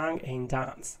about song and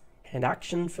dance, and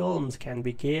action films can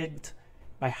be gauged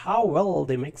by how well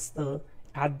they mix the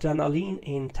adrenaline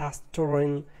and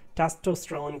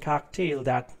testosterone cocktail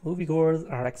that moviegoers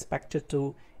are expected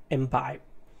to imbibe.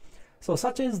 So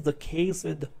such is the case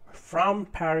with From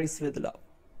Paris with Love,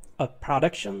 a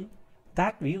production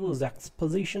that views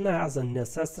exposition as a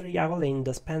necessary evil and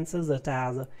dispenses it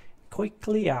as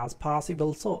quickly as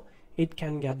possible so it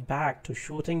can get back to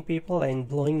shooting people and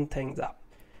blowing things up.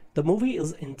 The movie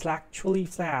is intellectually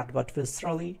flat but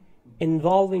viscerally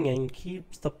involving and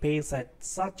keeps the pace at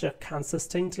such a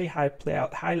consistently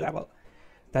high level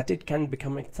that it can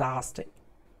become exhausting.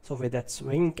 So with its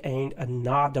wink and a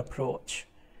nod approach,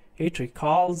 it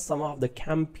recalls some of the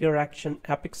campier action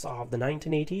epics of the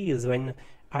 1980s when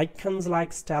icons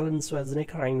like Stellan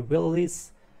Skarsgård and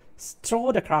Willis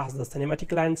strode across the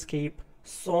cinematic landscape,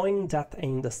 sowing death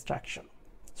and destruction.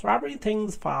 So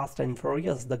everything's fast and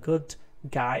furious. The good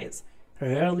guys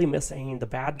rarely miss and the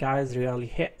bad guys rarely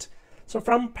hit. So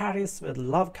From Paris with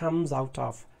Love comes out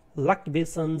of Luc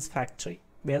Besson's factory.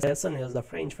 Besson is the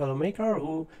French filmmaker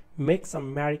who makes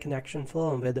American action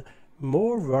film with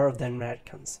more verve than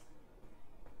Americans.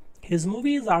 His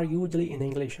movies are usually in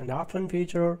English and often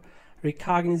feature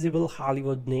recognizable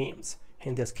Hollywood names.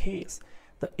 In this case,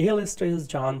 the A-lister is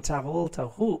John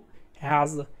Travolta, who,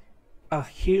 as a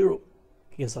hero,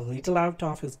 is a little out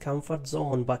of his comfort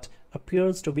zone but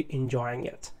appears to be enjoying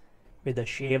it. With a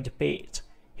shaved pate,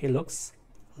 he looks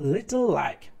little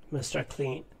like Mr.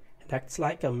 Clean and acts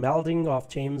like a melding of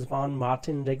James Bond,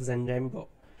 Martin Riggs, and Rambo.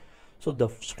 So the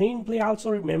screenplay also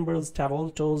remembers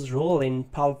Travolta's role in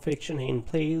Pulp Fiction and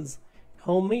plays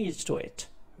homage to it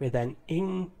with an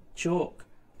in-joke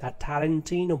that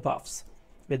Tarantino buffs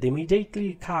with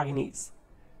immediately recognize.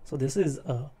 So this is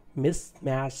a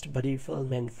mismatched buddy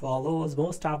film and follows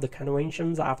most of the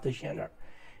conventions of the genre.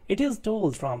 It is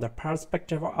told from the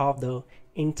perspective of the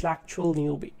intellectual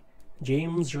newbie,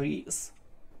 James Rhys,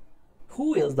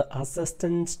 who is the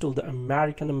assistant to the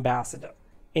American ambassador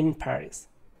in Paris.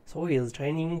 So he is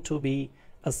training to be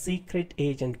a secret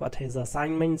agent, but his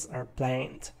assignments are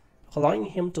planned, allowing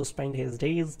him to spend his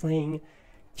days playing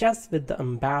chess with the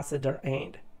ambassador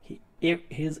and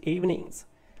his evenings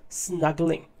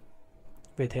snuggling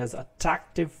with his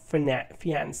attractive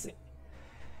fiancée.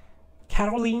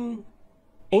 Caroline,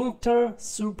 enter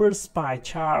super spy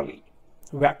Charlie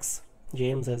Wex.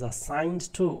 James is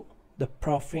assigned to the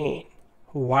profane,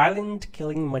 violent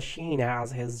killing machine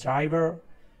as his driver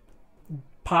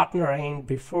partner, and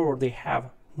before they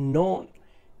have known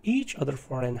each other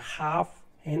for half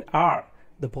an hour,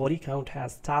 the body count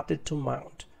has started to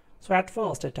mount. So at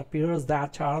first it appears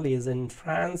that Charlie is in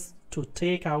France to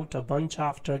take out a bunch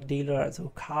of drug dealers who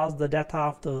caused the death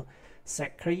of the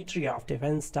Secretary of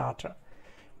Defense daughter.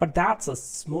 But that's a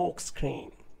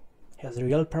smokescreen. His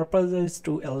real purpose is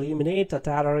to eliminate a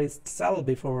terrorist cell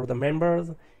before the members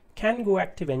can go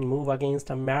active and move against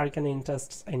American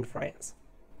interests in France.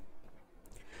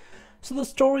 So the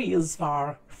story is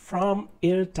far from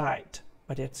airtight,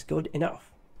 but it's good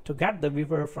enough to get the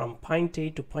viewer from point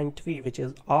A to point B, which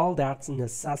is all that's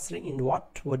necessary in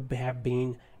what would have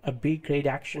been a B-grade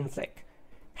action flick,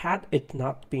 had it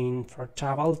not been for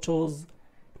Travolta's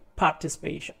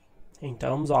participation. In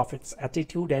terms of its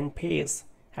attitude and pace,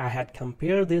 I had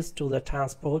compared this to The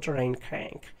Transporter and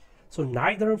Crank. So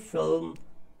neither film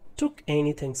took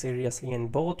anything seriously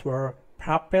and both were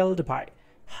propelled by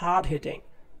hard-hitting,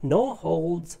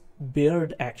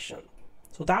 no-holds-barred action.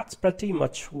 So that's pretty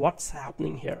much what's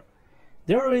happening here.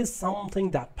 There is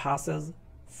something that passes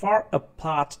for a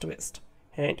plot twist,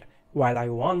 and while I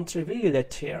won't reveal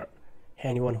it here,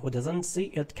 anyone who doesn't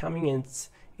see it coming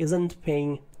isn't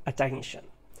paying attention.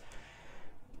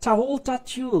 Travolta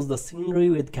chews the scenery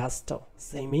with gusto,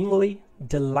 seemingly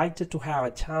delighted to have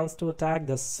a chance to attack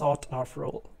this sort of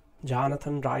role.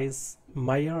 Jonathan Rhys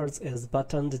Meyers is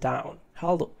buttoned down,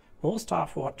 although most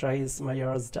of what Rhys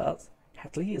Meyers does,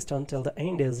 at least until the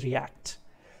end, is react.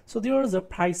 So there is a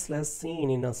priceless scene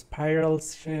in a spiral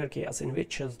staircase in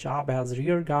which his job as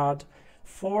rear guard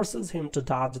forces him to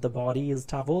dodge the bodies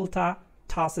Travolta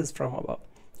tosses from above.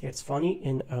 It's funny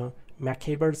in a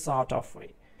macabre sort of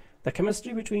way. The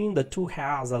chemistry between the two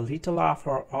has a little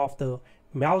of the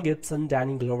Mel Gibson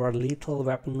Danny Glover Lethal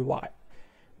Weapon vibe,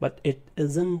 but it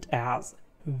isn't as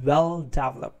well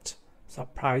developed.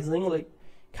 Surprisingly,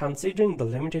 considering the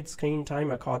limited screen time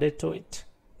accorded to it,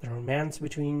 the romance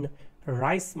between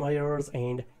Rhys Meyers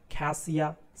and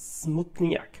Cassia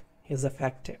Smukniak is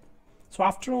effective. So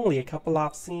after only a couple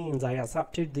of scenes, I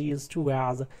accepted these two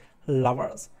as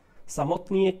lovers.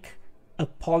 Smukniak, a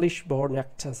Polish-born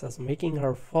actress, is making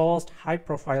her first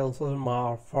high-profile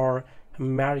film for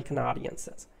American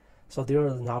audiences. So there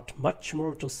is not much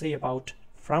more to say about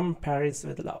From Paris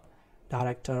with Love.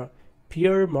 Director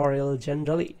Pierre Morel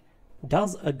generally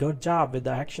does a good job with the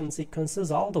action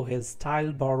sequences, although his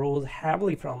style borrows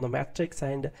heavily from the Matrix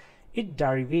and its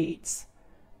derivatives,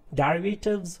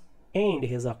 and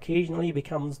he occasionally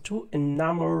becomes too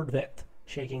enamored with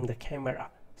shaking the camera.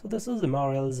 So this is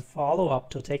Morel's follow-up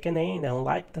to Taken Aim, and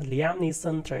like the Liam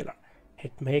Neeson trailer,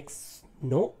 it makes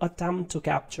no attempt to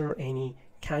capture any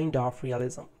kind of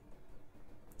realism.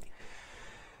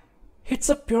 It's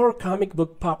a pure comic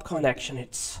book popcorn action.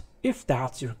 If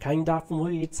that's your kind of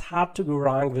movie, it's hard to go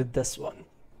wrong with this one.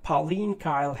 Pauline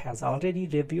Kael has already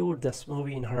reviewed this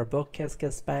movie in her book Kiss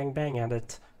Kiss Bang Bang, and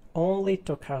it only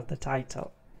took her the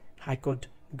title. I could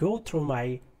go through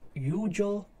my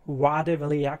usual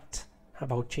vaudeville act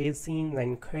about chase scenes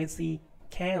and crazy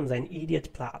cams and idiot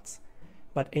plots,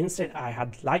 but instead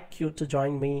I'd like you to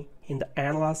join me in the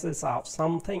analysis of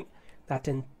something that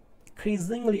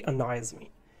increasingly annoys me.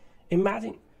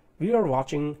 Imagine we are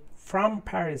watching From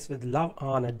Paris with Love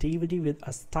on a DVD with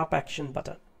a stop action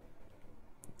button.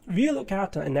 We look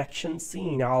at an action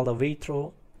scene all the way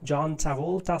through. John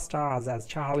Travolta stars as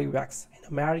Charlie Wex, an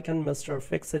American Mr.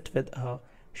 Fix-It with a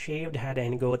shaved head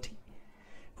and goatee,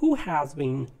 who has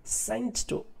been sent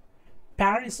to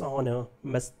Paris on a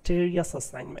mysterious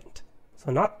assignment.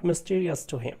 So not mysterious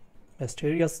to him,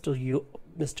 mysterious to you,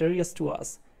 mysterious to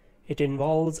us. It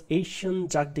involves Asian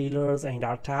drug dealers and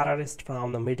our terrorists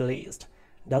from the Middle East.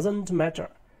 Doesn't matter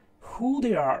who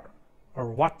they are or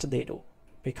what they do,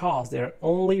 because their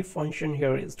only function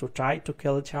here is to try to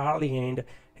kill Charlie and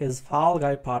his Fall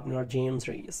Guy partner James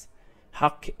Rhys.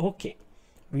 Okay,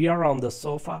 we are on the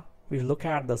sofa. We look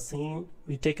at the scene,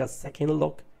 we take a second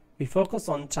look, we focus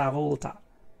on Travolta.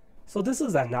 So this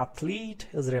is an athlete,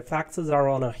 his reflexes are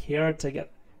on a hair trigger.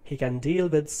 He can deal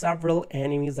with several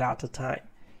enemies at a time.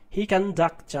 He can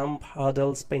duck, jump,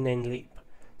 hurdle, spin and leap.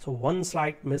 So one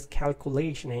slight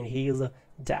miscalculation and he is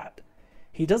dead.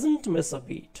 He doesn't miss a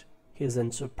beat. He is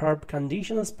in superb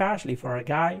condition, especially for a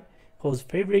guy whose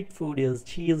favorite food is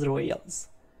cheese rolls.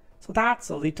 So that's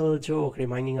a little joke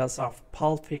reminding us of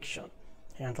Pulp Fiction.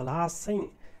 And the last thing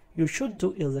you should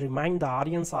do is remind the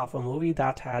audience of a movie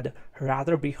that had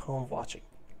rather be home watching.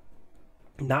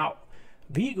 Now,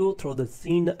 we go through the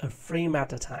scene a frame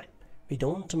at a time. We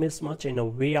don't miss much in a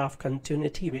way of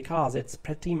continuity because it's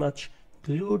pretty much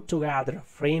glued together a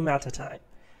frame at a time.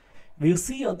 We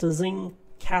see a dizzying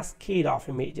cascade of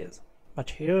images. But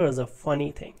here's a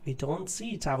funny thing. We don't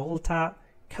see Travolta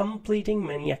completing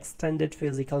many extended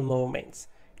physical movements,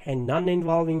 and none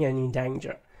involving any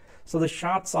danger. So the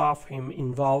shots of him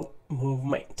involve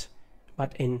movement,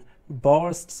 but in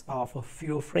bursts of a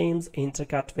few frames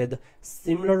intercut with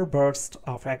similar bursts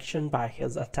of action by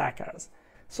his attackers.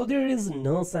 So there is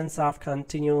no sense of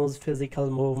continuous physical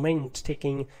movement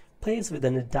taking place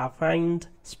within a defined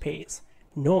space.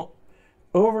 No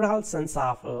overall sense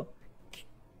of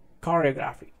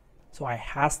choreography. So I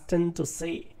hasten to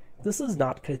say, this is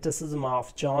not criticism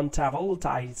of John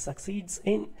Travolta. He succeeds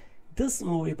in this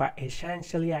movie by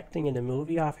essentially acting in a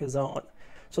movie of his own.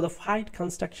 So the fight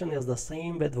construction is the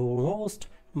same with most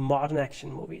modern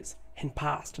action movies. In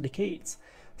past decades,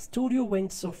 studio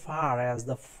went so far as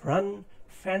the run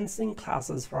fencing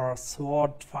classes for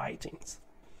sword fightings.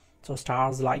 So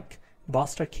stars like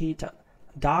Buster Keaton,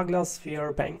 Douglas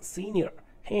Fairbanks Sr.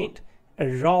 and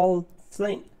Errol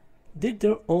Flynn did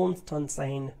their own stunts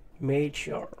and made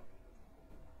sure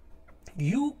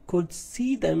you could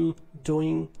see them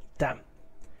doing them.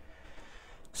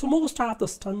 So most of the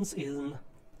stunts in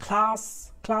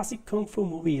classic kung fu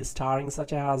movies starring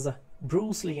such as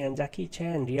Bruce Lee and Jackie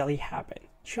Chan really happen.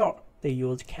 Sure, they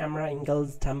use camera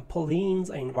angles, trampolines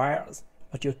and wires,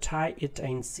 but you try it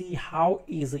and see how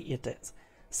easy it is.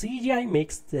 CGI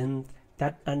makes them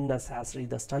that unnecessary.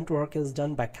 The stunt work is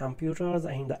done by computers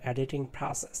and the editing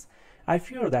process. I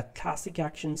fear that classic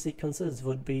action sequences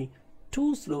would be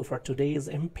too slow for today's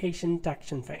impatient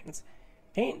action fans,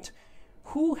 and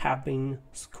who have been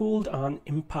schooled on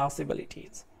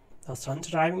impossibilities. The stunt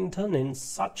driving done in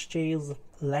such chase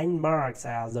landmarks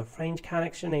as the French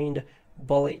Connection and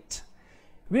Bullet,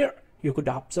 where you could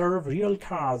observe real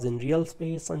cars in real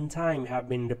space and time, have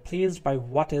been replaced by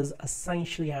what is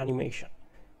essentially animation.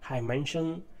 I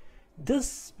mention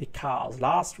this because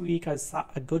last week I saw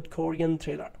a good Korean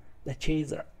thriller, The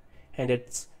Chaser, and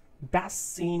its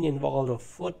best scene involved a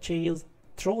foot chase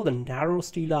through the narrow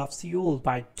street of Seoul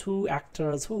by two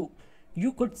actors who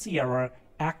you could see are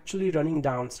actually running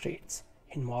down streets.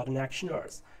 In modern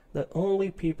actioners, the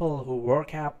only people who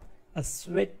work up a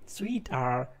sweat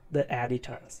are the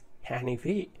editors.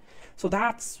 Anyway, so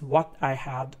that's what I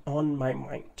had on my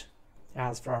mind.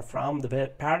 As for From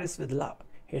the Paris with Love,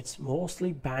 it's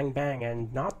mostly bang bang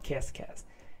and not kiss kiss.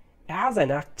 As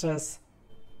an actress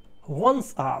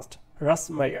once asked Rhys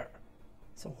Meyers,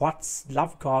 so what's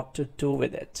love got to do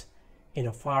with it? In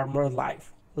a former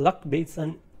life, Luc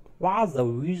Besson was the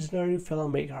visionary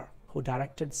filmmaker who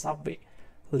directed Subway,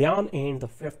 Leon and The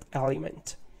Fifth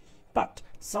Element. But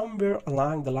somewhere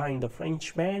along the line, the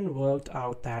Frenchman worked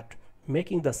out that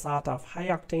making the sort of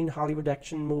high-octane Hollywood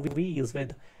action movies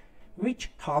with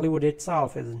which Hollywood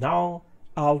itself is now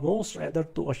almost rather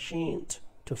too ashamed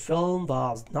to film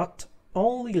was not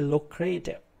only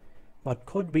lucrative, but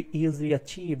could be easily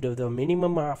achieved with a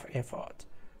minimum of effort.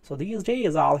 So these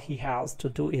days all he has to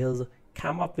do is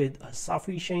come up with a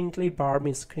sufficiently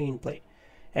barmy screenplay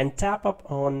and tap up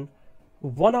on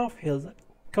one of his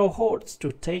cohorts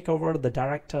to take over the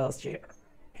director's chair.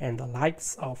 And the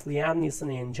likes of Liam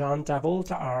Neeson and John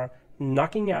Travolta are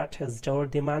knocking at his door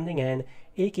demanding an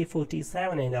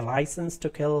AK-47 and a license to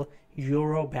kill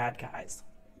Euro bad guys.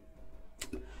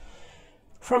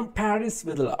 From Paris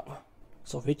with Love,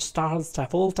 so which stars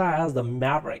Travolta as the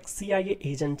maverick CIA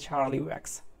agent Charlie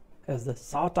Wex, is the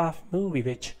sort of movie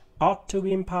which ought to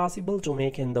be impossible to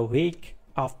make in the wake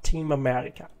of Team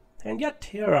America. And yet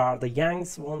here are the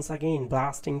Yanks once again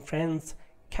blasting France's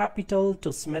capital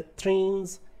to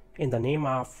smithereens in the name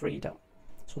of freedom.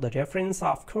 So the difference,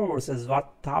 of course, is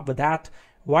that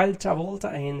while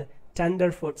Travolta and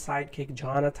tenderfoot sidekick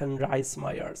Jonathan Rhys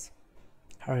Meyers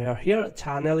are here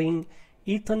channeling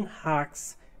Ethan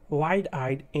Hawke's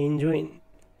wide-eyed engine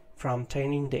from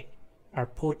Training Day, are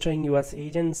portraying US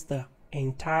agents, the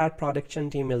entire production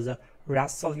team is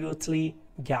resolutely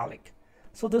Gallic.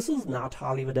 So this is not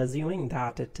Hollywood assuming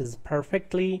that it is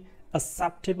perfectly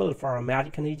acceptable for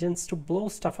American agents to blow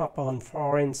stuff up on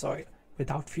foreign soil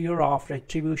without fear of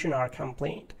retribution or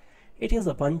complaint. It is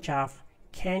a bunch of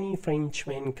canny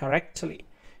Frenchmen correctly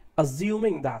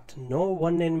assuming that no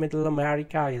one in Middle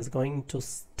America is going to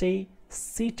stay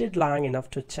seated long enough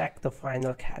to check the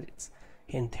final credits.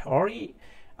 In theory,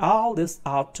 all this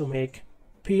ought to make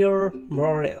Pierre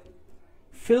Morel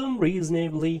film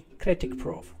reasonably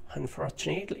critic-proof.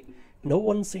 Unfortunately, no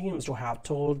one seems to have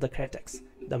told the critics,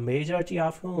 the majority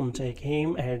of whom take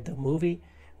aim at the movie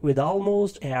with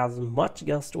almost as much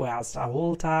gusto as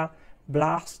Travolta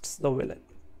blasts the villain.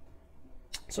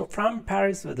 So From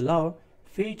Paris with Love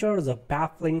features a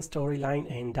baffling storyline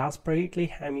and desperately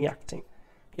hammy acting,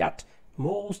 yet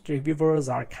most reviewers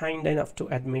are kind enough to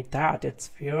admit that it's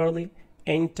fairly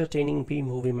entertaining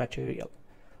B-movie material.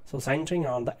 So centering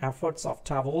on the efforts of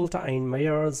Travolta and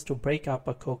Meyers to break up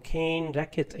a cocaine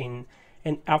racket in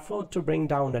an effort to bring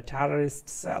down a terrorist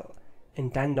cell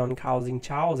intent on causing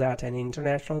chaos at an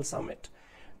international summit.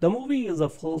 The movie is a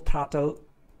full-throttle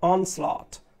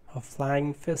onslaught of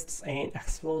flying fists and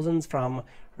explosions from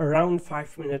around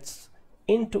 5 minutes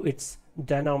into its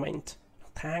denouement,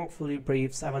 thankfully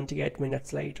brief 78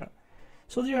 minutes later.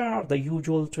 So there are the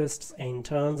usual twists and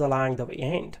turns along the way,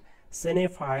 and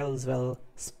cinephiles will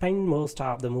spend most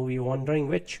of the movie wondering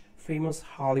which famous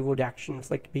Hollywood action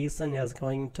flick Besson is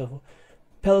going to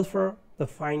pilfer the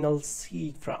final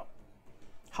seed from.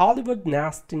 Hollywood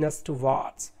nastiness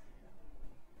towards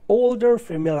older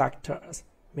female actors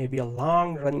may be a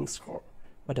long-running score,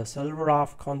 but a silver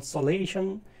of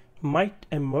consolation might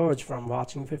emerge from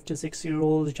watching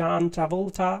 56-year-old John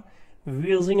Travolta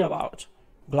wheezing about,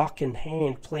 Glock in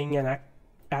hand, playing at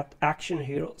action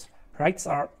heroes, writes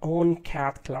our own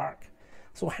Cat Clark.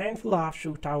 So handful of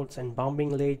shootouts and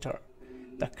bombing later,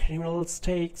 the criminal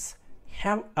stakes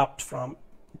have upped from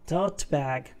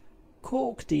dirtbag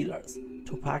coke dealers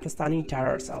to Pakistani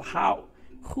terror cell. How?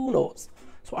 Who knows?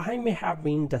 So I may have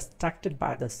been distracted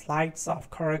by the slides of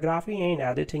choreography and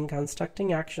editing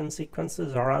constructing action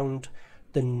sequences around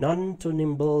the none too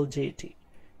nimble JT,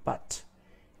 but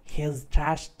his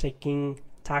trash-taking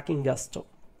gusto.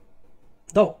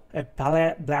 Though a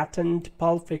blatant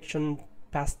Pulp Fiction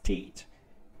pastiche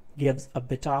gives a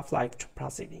bit of life to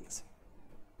proceedings.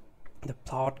 The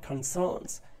plot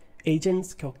concerns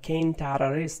agents, cocaine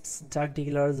terrorists, drug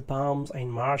dealers, bombs,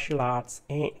 and martial arts,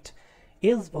 and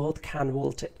is both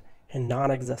convoluted and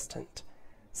non-existent,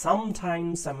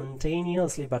 sometimes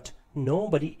simultaneously, but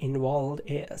nobody involved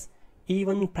is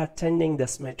even pretending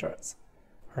this matters.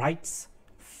 Writes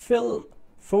film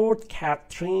fourth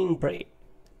Catherine Bray.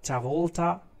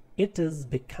 Travolta, it is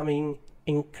becoming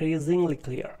increasingly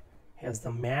clear, is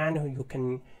the man who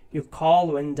you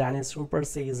call when Dennis Hooper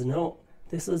says no,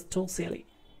 this is too silly.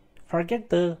 Forget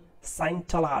the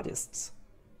Scientologists.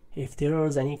 If there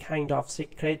is any kind of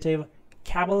secretive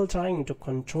cabal trying to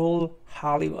control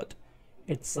Hollywood,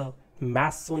 it's a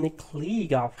Masonic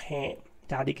League of Ham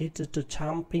dedicated to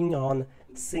chomping on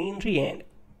scenery and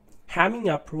hamming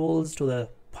up rules to the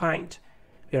point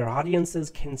where audiences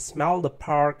can smell the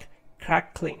pork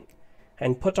crackling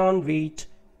and put on weight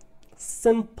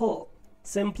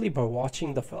simply by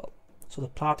watching the film. So the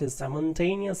plot is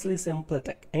simultaneously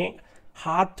simplistic and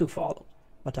hard to follow,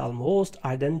 but almost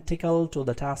identical to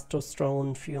the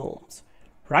testosterone fumes.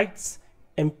 Writes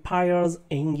Empire's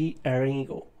Engie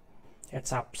Arrigo.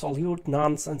 It's absolute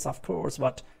nonsense, of course,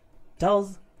 but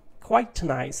does quite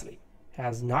nicely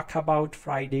as Knockabout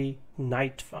Friday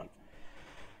Night Fun.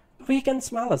 We can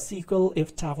smell a sequel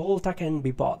if Travolta can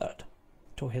be bothered.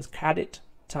 To his credit,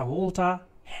 Travolta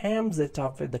hams it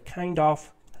up with the kind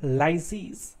of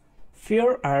license,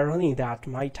 fair irony that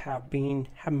might have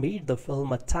made the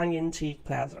film a tongue-in-cheek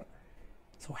pleasure.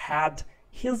 So had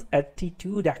his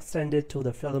attitude extended to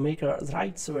the filmmakers,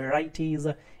 writes varieties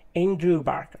Andrew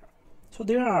Barker. So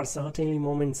there are certainly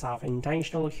moments of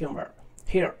intentional humor.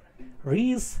 Here,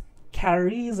 Rhys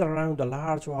carries around a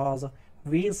large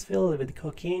vase filled with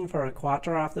cocaine for a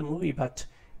quarter of the movie, but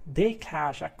they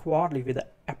clash awkwardly with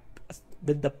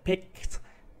the picked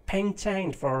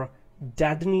penchant for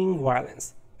deadening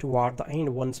violence. Toward the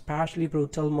end, one especially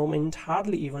brutal moment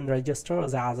hardly even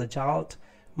registers as a jolt,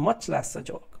 much less a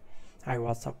joke. I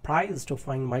was surprised to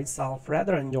find myself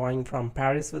rather enjoying From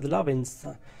Paris with Love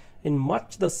in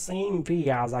much the same way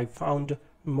as I found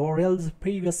Morel's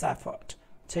previous effort,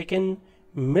 taken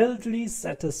mildly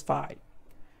satisfied.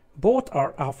 Both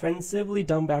are offensively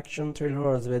dumb action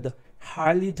thrillers with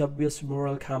highly dubious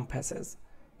moral compasses,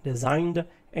 designed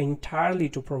entirely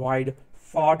to provide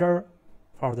fodder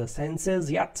for the senses,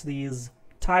 yet these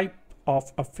type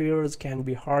of affairs can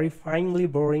be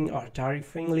horrifyingly boring or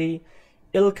terrifyingly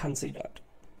ill-considered.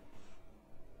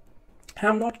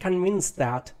 I'm not convinced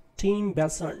that Team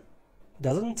Besson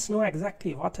doesn't know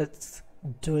exactly what it's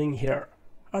doing here,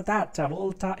 or that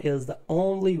Travolta is the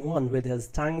only one with his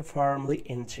tongue firmly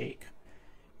in cheek.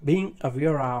 Being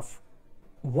aware of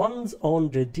one's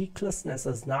own ridiculousness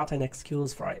is not an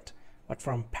excuse for it, but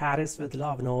From Paris with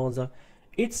Love knows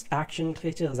its action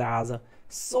glitches as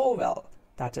so well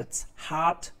that it's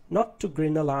hard not to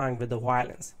grin along with the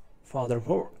violence.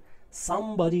 Furthermore,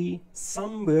 somebody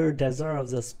somewhere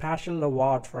deserves a special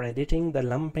award for editing the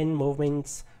lumpen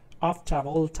movements of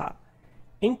Travolta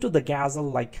into the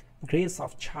gazelle-like grace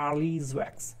of Charlie's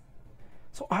wax.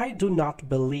 So I do not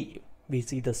believe we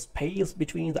see the space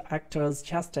between the actor's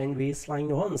chest and waistline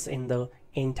once in the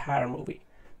entire movie,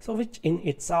 so which in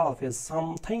itself is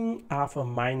something of a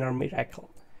minor miracle.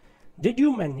 Did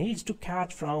you manage to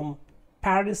catch From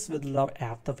Paris with Love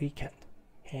at the weekend?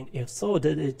 And if so,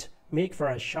 did it make for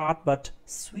a short but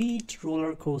sweet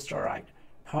roller coaster ride?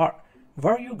 Or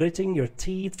were you gritting your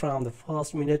teeth from the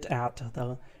first minute at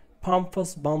the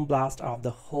pompous bomb blast of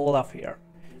the whole affair?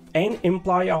 An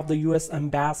employee of the US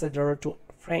ambassador to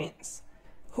France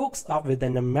hooks up with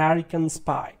an American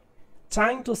spy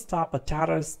trying to stop a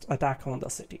terrorist attack on the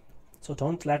city. So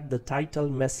don't let the title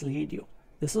mislead you.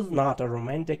 This is not a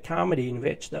romantic comedy in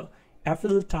which the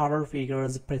Eiffel Tower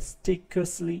figures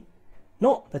prestigiously.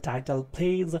 No, the title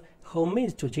plays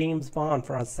homage to James Bond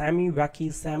for a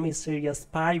semi-wacky, semi-serious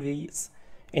spy piece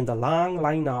in the long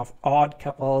line of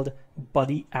odd-coupled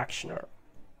buddy actioner.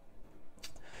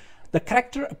 The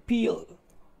character appeal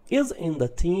is in the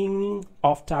theme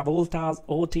of Travolta's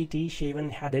OTT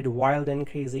shaven-headed wild and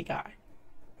crazy guy,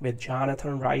 with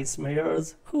Jonathan Rhys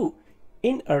Meyers, who,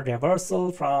 in a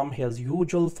reversal from his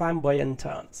usual flamboyant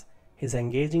turns, is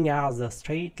engaging as the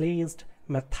straight-laced,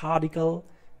 methodical,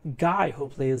 guy who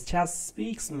plays chess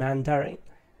speaks Mandarin,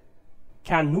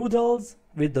 can noodles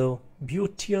with the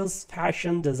beauteous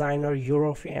fashion designer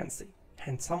Euro fiancé,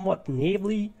 and somewhat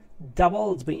naively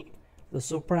doubles being the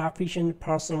super efficient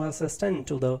personal assistant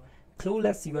to the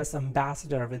clueless US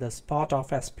ambassador with a spot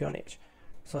of espionage,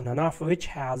 so none of which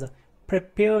has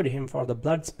prepared him for the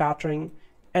blood-spattering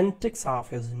antics of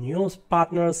his news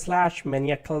partner slash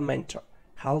maniacal mentor,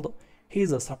 although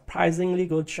he's a surprisingly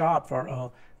good shot for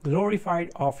a glorified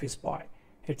office boy.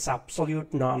 It's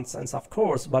absolute nonsense, of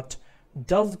course, but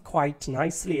does quite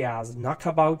nicely as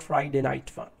knockabout Friday night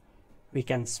fun. We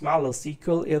can smell a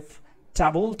sequel if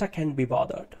Travolta can be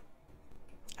bothered.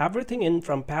 Everything in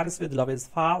From Paris with Love is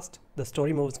fast, the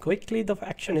story moves quickly, the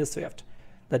action is swift.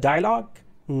 The dialogue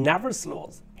never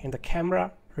slows, and the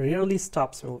camera rarely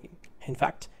stops moving. In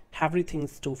fact,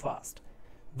 everything's too fast.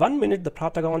 1 minute the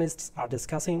protagonists are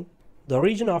discussing the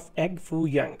origin of Egg Foo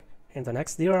Young, and the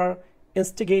next they are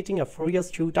instigating a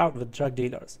furious shootout with drug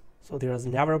dealers. So there is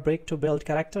never a break to build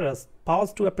character, a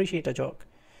pause to appreciate a joke,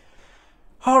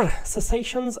 or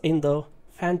cessations in the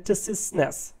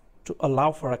fantasiousness to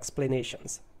allow for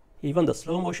explanations. Even the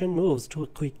slow motion moves too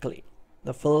quickly.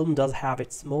 The film does have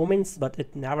its moments, but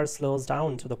it never slows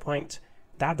down to the point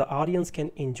that the audience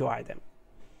can enjoy them.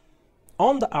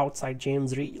 On the outside,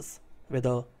 James Rhys, with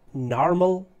a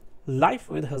normal life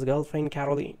with his girlfriend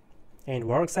Caroline, and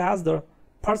works as the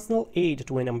personal aide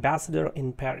to an ambassador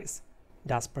in Paris.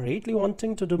 Desperately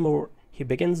wanting to do more, he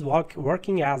begins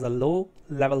working as a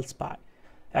low-level spy,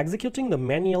 executing the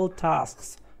manual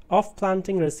tasks of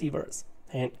planting receivers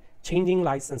and changing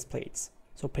license plates.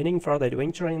 So pinning for the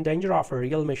adventure and danger of a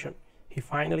real mission, he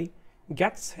finally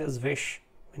gets his wish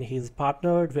when he is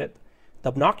partnered with the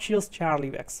obnoxious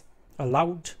Charlie Wex, a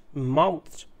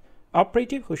loud-mouthed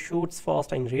operative who shoots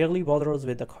first and rarely bothers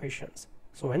with the questions.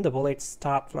 So when the bullets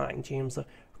start flying, James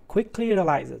quickly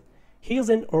realizes he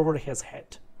is in over his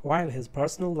head, while his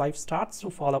personal life starts to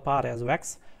fall apart as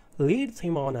Wex leads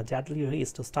him on a deadly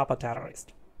race to stop a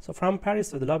terrorist. So From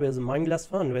Paris with Love is mindless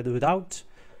fun without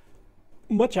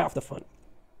much of the fun.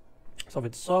 So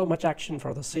with so much action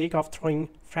for the sake of throwing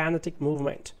frenetic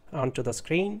movement onto the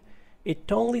screen,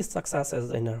 it only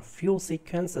successes in a few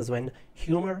sequences when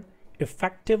humor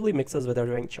effectively mixes with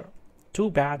adventure.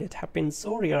 Too bad it happens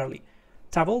so rarely.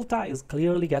 Travolta is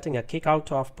clearly getting a kick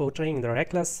out of portraying the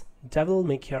reckless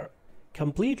devil-maker,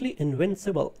 completely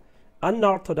invincible,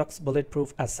 unorthodox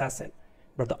bulletproof assassin,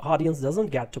 but the audience doesn't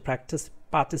get to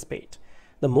participate.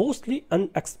 The mostly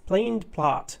unexplained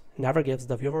plot never gives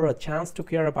the viewer a chance to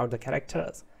care about the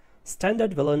characters.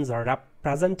 Standard villains are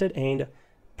represented and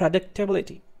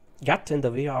predictability get in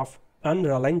the way of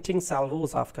unrelenting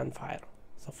salvos of gunfire.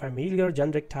 So familiar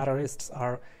generic terrorists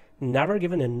are never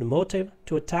given a motive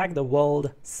to attack the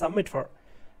World Summit for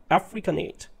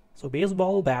Africanate. So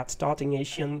baseball bat toting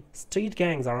Asian street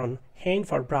gangs are on hand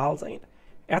for brawls, and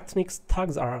ethnic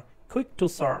thugs are quick to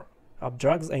serve up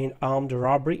drugs and armed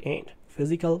robbery and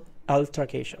physical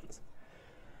altercations.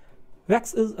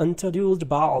 Wex is introduced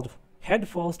bald head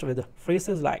first with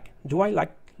phrases like, "Do I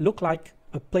look like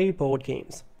I play board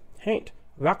games?" and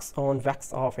 "Wax on,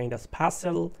 wax off," and a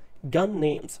pastel gun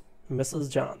names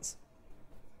Mrs. Johns.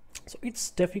 So it's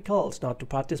difficult not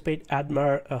to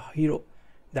admire a hero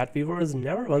that viewers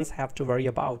never once have to worry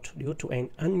about due to an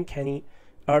uncanny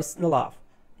arsenal of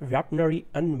weaponry,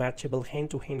 unmatchable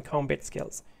hand-to-hand combat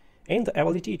skills, and the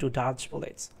ability to dodge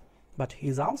bullets. But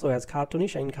he's also as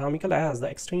cartoonish and comical as the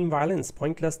extreme violence,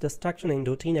 pointless destruction, and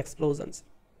routine explosions.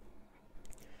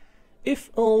 If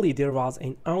only there was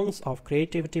an ounce of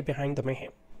creativity behind the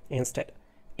mayhem. Instead,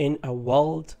 in a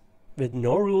world with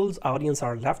no rules, audience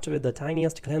are left with the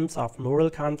tiniest glimpse of moral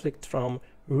conflict from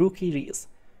rookie Rhys,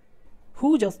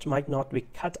 who just might not be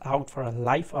cut out for a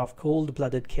life of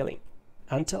cold-blooded killing,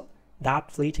 until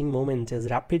that fleeting moment is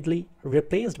rapidly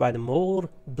replaced by the more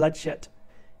bloodshed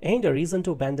and a reason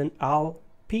to abandon all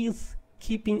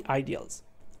peacekeeping ideals.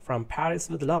 From Paris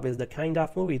with Love is the kind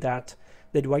of movie that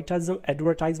the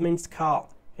advertisements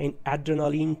call an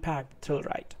adrenaline-packed thrill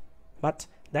ride. But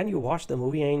then you watch the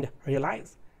movie and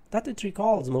realize that it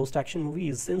recalls most action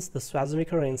movies since the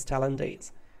Schwarzenegger and Stallone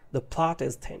days. The plot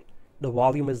is thin, the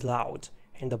volume is loud,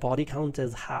 and the body count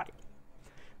is high.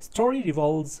 Story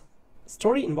involves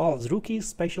rookie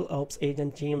special ops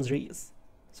agent James Rhys.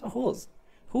 So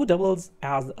who doubles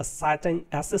as a certain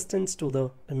assistant to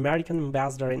the American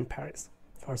ambassador in Paris.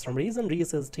 For some reason,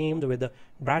 Rhys is teamed with the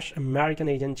brash American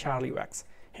agent Charlie Wex,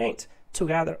 and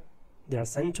together they are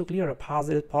sent to clear a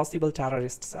possible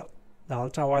terrorist cell. The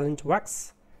ultra-violent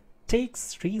Wex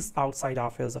takes Rhys outside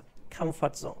of his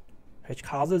comfort zone, which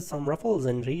causes some ruffles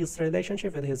in Rhys'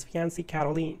 relationship with his fiancée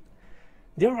Caroline.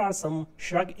 There are some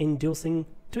shrug-inducing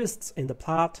twists in the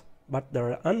plot, but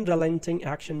their unrelenting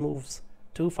action moves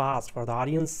too fast for the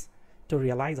audience to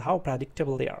realize how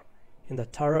predictable they are. In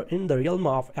the realm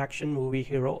of action movie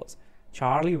heroes,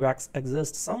 Charlie Wax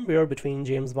exists somewhere between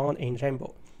James Bond and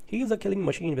Rambo. He is a killing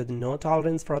machine with no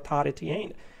tolerance for authority,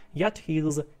 and yet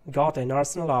he's got an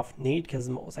arsenal of neat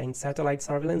gizmos and satellite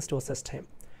surveillance to assist him.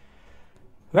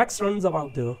 Wax runs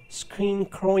about the screen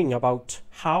crowing about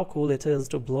how cool it is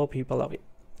to blow people away,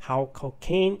 how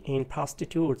cocaine and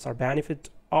prostitutes are benefit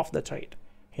of the trade,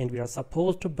 and we are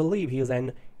supposed to believe he is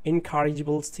an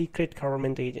incorrigible secret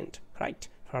government agent, right?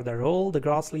 For the role, the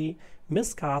grossly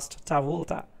miscast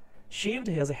Travolta shaved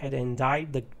his head and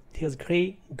dyed his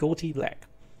grey goatee black.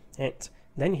 And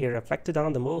then he reflected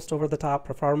on the most over-the-top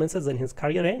performances in his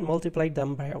career and multiplied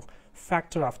them by a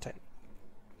factor of 10.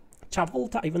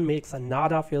 Travolta even makes a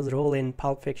nod of his role in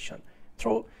Pulp Fiction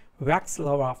through Wax's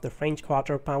love of the French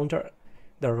Quarter Pounder,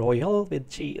 the Royal with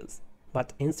cheese.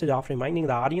 But instead of reminding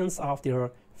the audience of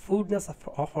their foodness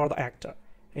for the actor,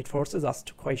 it forces us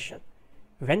to question,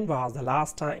 when was the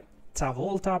last time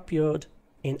Travolta appeared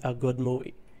in a good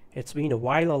movie? It's been a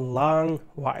long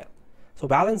while. So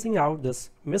balancing out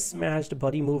this mismatched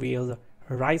buddy movie is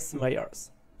Rhys Meyers,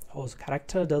 whose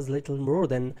character does little more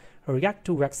than react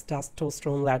to Wax's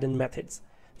testosterone-laden methods.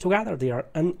 Together they are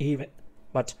uneven,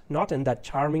 but not in that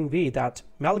charming way that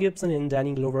Mel Gibson and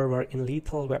Danny Glover were in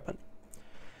Lethal Weapon.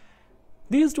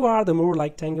 These two are the more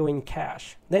like Tango and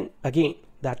Cash. Then again,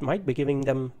 that might be giving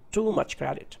them too much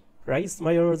credit. Rhys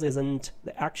Meyers isn't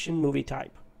the action movie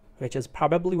type, which is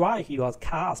probably why he was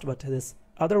cast, but this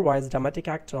otherwise dramatic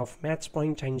actor of Match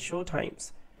Point and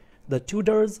Showtimes. The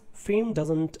Tudors' fame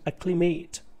doesn't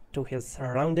acclimate to his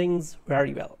surroundings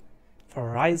very well. For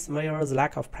Rhys Meyers'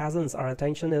 lack of presence or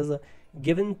attention is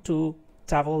given to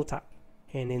Travolta,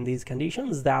 and in these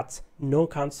conditions that's no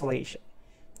consolation.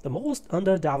 The most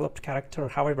underdeveloped character,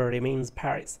 however, remains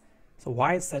Paris. So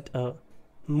why set a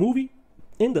movie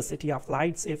in the City of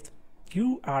Lights if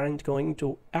you aren't going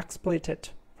to exploit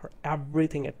it for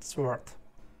everything it's worth?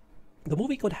 The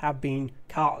movie could have been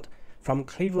called From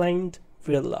Cleveland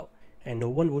with Love, and no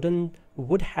one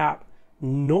would have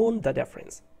known the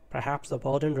difference. Perhaps the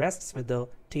burden rests with the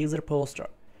teaser poster,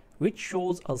 which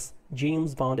shows us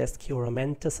James Bond-esque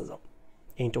romanticism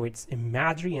into its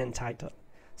imagery and title.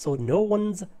 So no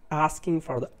one's asking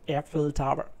for the Eiffel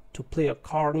Tower to play a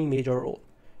corny major role,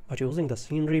 but using the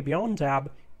scenery beyond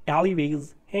Dab,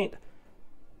 alleyways, and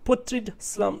putrid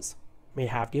slums may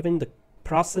have given the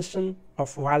procession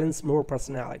of violence more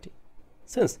personality.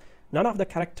 Since none of the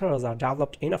characters are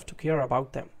developed enough to care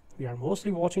about them, we are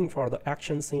mostly watching for the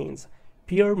action scenes.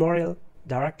 Pierre Morel,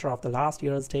 director of the last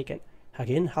year's Taken,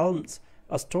 again helms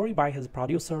a story by his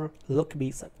producer Luc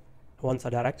Besson. Once a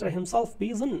director himself,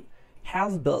 Besson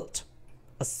has built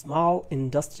a small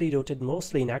industry rooted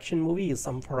mostly in action movies,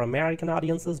 some for American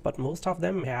audiences, but most of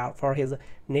them are for his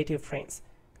native friends.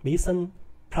 Besson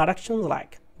productions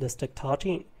like District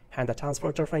 13 and the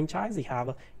Transporter franchise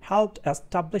have helped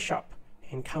establish up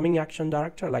incoming action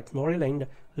director like Morel and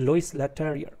Louis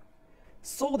Leterrier.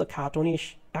 So the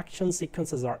cartoonish action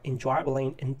sequences are enjoyable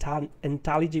and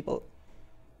intelligible,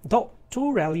 though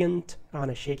too reliant on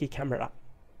a shaky camera.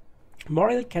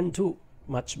 Morel can do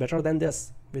much better than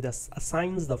this, which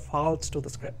assigns the fault to the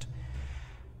script.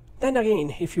 Then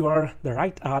again, if you are the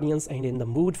right audience and in the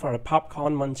mood for a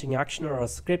popcorn-munching action, or a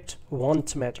script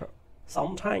won't matter.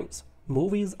 Sometimes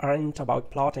movies aren't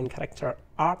about plot and character.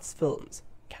 Arts films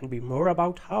can be more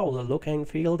about how they look and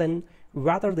feel than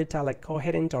whether they tell a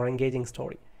coherent or engaging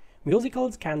story.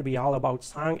 Musicals can be all about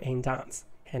song and dance,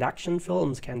 and action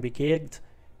films can be gagged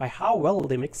by how well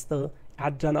they mix the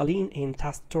adrenaline and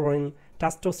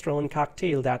testosterone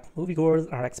cocktail that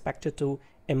moviegoers are expected to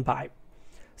imbibe.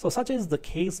 So such is the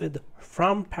case with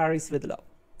From Paris with Love,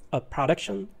 a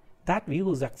production that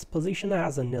views exposition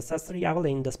as a necessary evil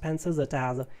and dispenses it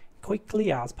as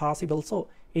quickly as possible so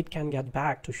it can get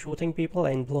back to shooting people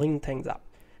and blowing things up.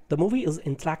 The movie is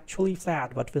intellectually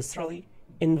flat but viscerally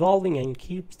involving and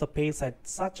keeps the pace at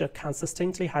such a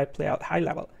consistently high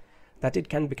level that it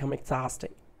can become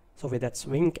exhausting. So with its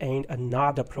wink and a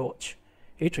nod approach,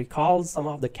 it recalls some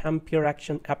of the campier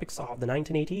action epics of the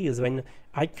 1980s when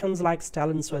icons like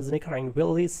Stellan Skarsgård and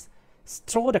Willis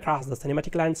strode across the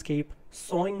cinematic landscape,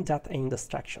 sowing death and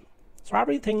destruction. So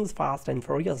everything's fast and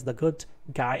furious. The good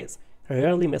guys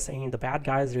rarely miss and the bad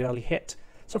guys rarely hit.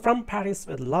 So From Paris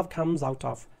with Love comes out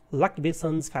of Luc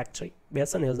Besson's factory.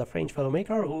 Besson is the French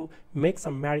filmmaker who makes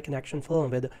American action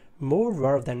film with more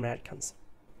verve than Americans.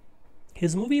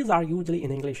 His movies are usually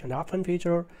in English and often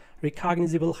feature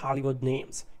recognizable Hollywood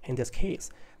names. In this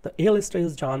case, the A-lister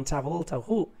is John Travolta,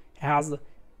 who as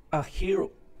a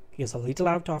hero. He is a little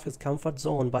out of his comfort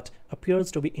zone but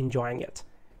appears to be enjoying it.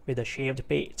 With a shaved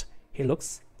pate, he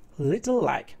looks little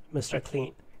like Mr.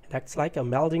 Clean. It acts like a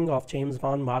melding of James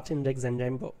Bond, Martin Riggs and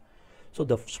Rambo. So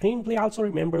the screenplay also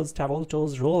remembers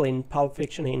Travolta's role in Pulp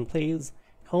Fiction and plays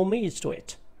homage to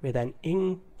it with an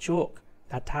in-joke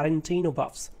that Tarantino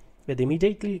buffs with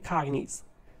immediately recognize.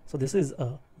 So this is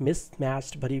a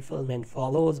mismatched buddy film and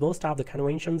follows most of the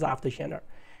conventions of the genre.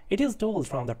 It is told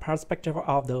from the perspective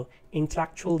of the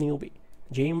intellectual newbie,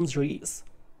 James Rhys,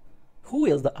 who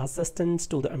is the assistant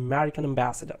to the American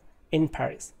ambassador in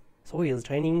Paris. So he is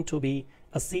training to be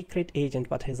a secret agent,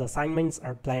 but his assignments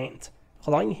are bland,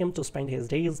 allowing him to spend his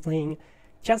days playing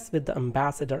chess with the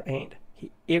ambassador and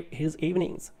his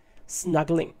evenings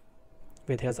snuggling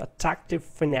with his attractive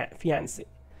fiancée.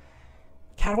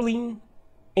 Caroline.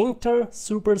 Enter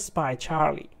super spy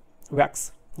Charlie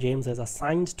Rex. James is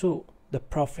assigned to the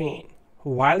profane,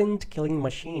 violent killing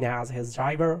machine as his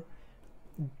driver,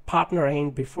 partner,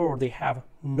 and before they have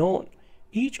known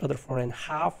each other for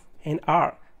half an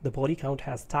hour, the body count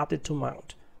has started to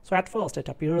mount. So at first it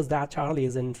appears that Charlie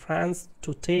is in France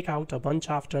to take out a bunch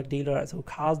of drug dealers who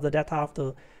caused the death of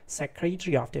the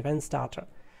Secretary of Defense daughter.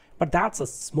 But that's a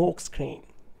smokescreen.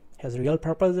 His real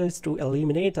purpose is to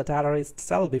eliminate a terrorist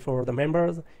cell before the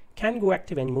members can go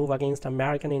active and move against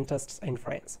American interests in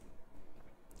France.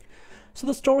 So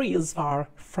the story is far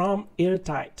from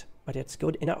airtight, but it's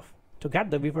good enough to get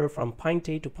the viewer from point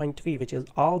A to point B, which is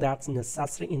all that's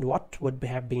necessary in what would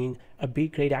have been a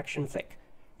B-grade action flick,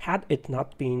 had it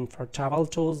not been for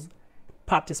Travolta's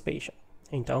participation.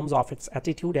 In terms of its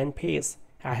attitude and pace,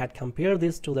 I had compared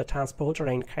this to The Transporter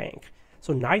and Crank.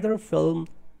 So neither film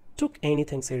took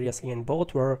anything seriously and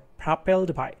both were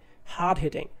propelled by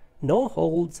hard-hitting,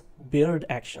 no-holds-barred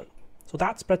action. So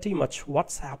that's pretty much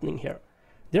what's happening here.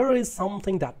 There is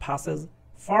something that passes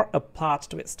for a plot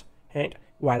twist, and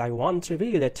while I won't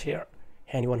reveal it here,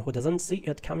 anyone who doesn't see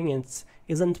it coming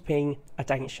isn't paying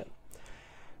attention.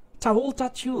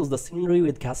 Travolta chews the scenery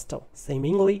with gusto,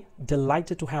 seemingly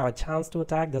delighted to have a chance to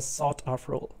attack this sort of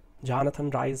role. Jonathan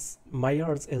Rhys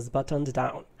Meyers is buttoned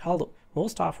down, although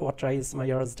most of what Rhys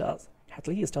Meyers does, at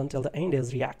least until the end,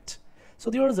 is react. So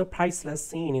there is a priceless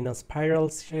scene in a spiral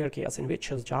staircase in which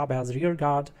his job as rear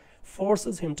guard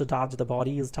forces him to dodge the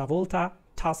bodies Travolta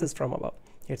tosses from above.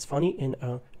 It's funny in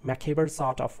a macabre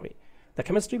sort of way. The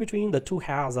chemistry between the two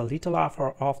has a little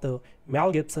offer of the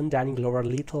Mel Gibson Danny Glover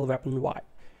Lethal Weapon vibe,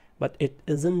 but it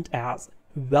isn't as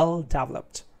well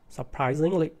developed,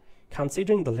 surprisingly,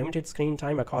 considering the limited screen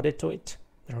time accorded to it.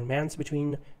 The romance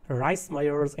between Rhys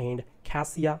Meyers and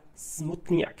Kasia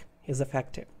Smutniak is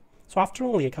effective. So after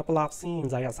only a couple of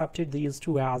scenes, I accepted these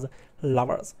two as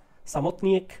lovers.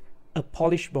 Smutniak, a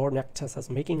Polish-born actress, is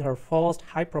making her first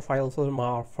high-profile film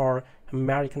for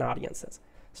American audiences.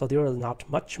 So there is not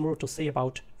much more to say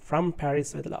about From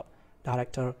Paris with Love.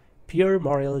 Director Pierre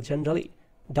Morel generally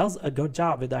does a good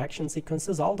job with the action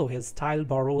sequences, although his style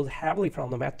borrows heavily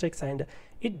from The Matrix and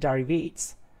its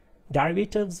derivatives,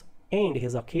 and he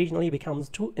occasionally becomes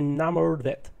too enamored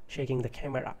with shaking the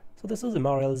camera. So this is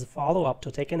Morel's follow-up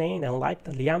to Taken, and unlike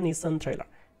the Liam Neeson trailer,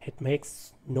 it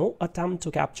makes no attempt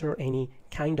to capture any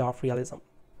kind of realism.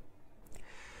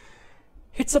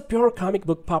 It's a pure comic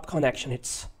book popcorn action.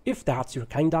 If that's your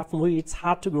kind of movie, it's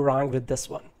hard to go wrong with this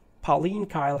one. Pauline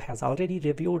Kael has already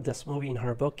reviewed this movie in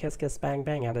her book Kiss Kiss Bang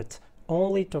Bang, and it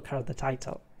only took her the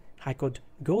title. I could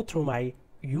go through my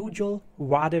usual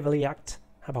vaudeville act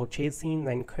about chase scenes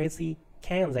and crazy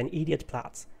cans and idiot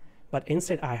plots, but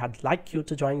instead I had like you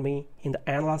to join me in the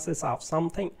analysis of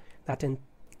something that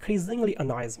increasingly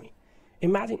annoys me.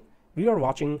 Imagine we are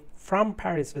watching From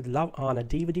Paris with Love on a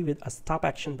DVD with a stop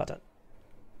action button.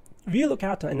 We look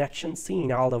at an action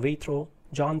scene all the way through.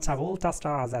 John Travolta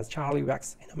stars as Charlie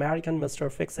Rex, an American Mr.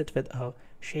 Fix-It with a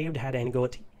shaved head and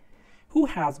goatee, who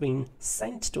has been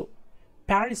sent to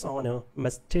Paris on a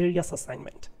mysterious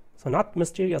assignment. So not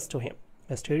mysterious to him,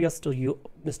 mysterious to you,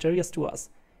 mysterious to us.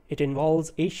 It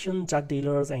involves Asian drug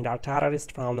dealers and our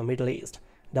terrorists from the Middle East.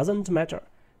 Doesn't matter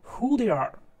who they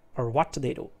are or what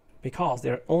they do, because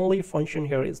their only function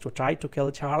here is to try to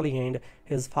kill Charlie and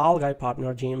his fall guy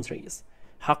partner James Rhys.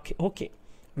 Okay,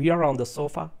 we are on the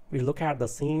sofa, we look at the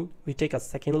scene, we take a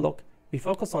second look, we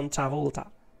focus on Travolta.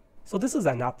 So this is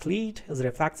an athlete, his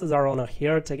reflexes are on a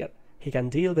hair trigger. He can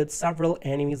deal with several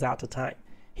enemies at a time.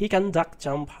 He can duck,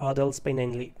 jump, hurdle, spin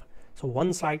and leap. So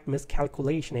one slight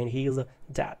miscalculation and he is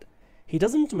dead. He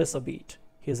doesn't miss a beat.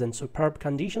 He is in superb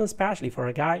condition, especially for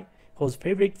a guy whose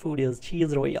favorite food is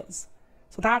cheese royals.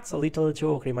 So that's a little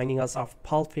joke reminding us of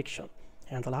Pulp Fiction.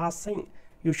 And the last thing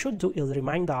you should do is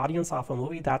remind the audience of a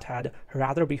movie that had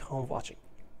rather be home watching.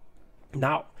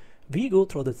 Now, we go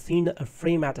through the scene a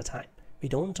frame at a time. We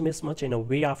don't miss much in a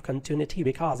way of continuity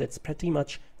because it's pretty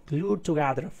much glued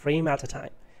together a frame at a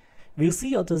time. We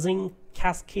see a dizzying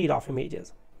cascade of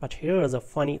images. But here's a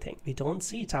funny thing. We don't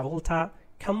see Travolta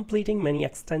completing many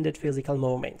extended physical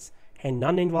movements, and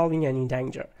none involving any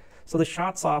danger. So the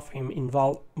shots of him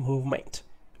involve movement,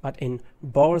 but in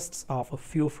bursts of a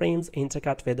few frames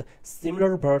intercut with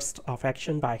similar bursts of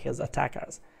action by his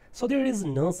attackers. So there is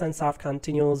no sense of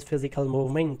continuous physical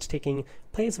movement taking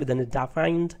place within a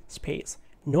defined space.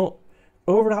 No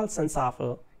overall sense of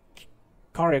a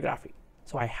choreography.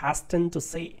 So I hasten to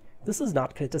say, this is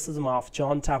not criticism of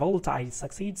John Travolta. He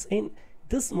succeeds in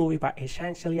this movie by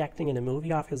essentially acting in a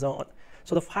movie of his own.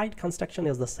 So the fight construction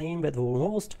is the same with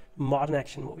most modern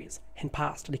action movies. In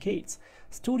past decades,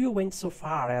 studio went so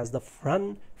far as the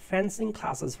run fencing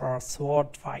classes for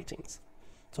sword fightings.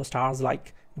 So stars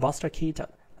like Buster Keaton,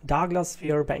 Douglas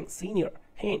Fairbanks Sr.,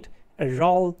 and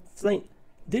Errol Flynn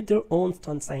did their own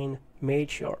stunts and made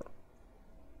sure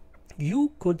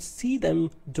you could see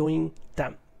them doing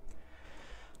them.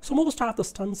 So most of the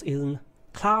stunts in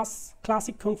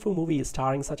classic kung fu movies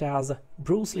starring such as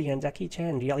Bruce Lee and Jackie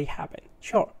Chan really happen.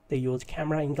 Sure, they use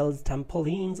camera angles,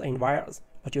 trampolines, and wires,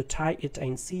 but you try it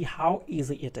and see how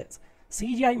easy it is.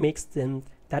 CGI makes them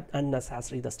that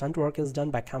unnecessary. The stunt work is done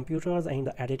by computers and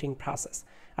the editing process.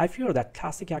 I fear that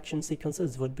classic action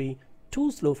sequences would be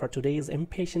too slow for today's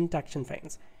impatient action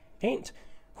fans, and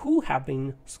who have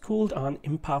been schooled on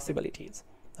impossibilities.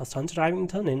 The stunt driving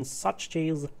done in such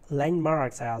chase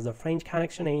landmarks as the French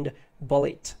Connection and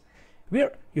Bullet,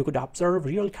 where you could observe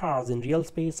real cars in real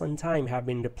space and time, have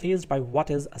been replaced by what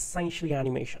is essentially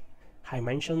animation. I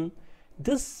mention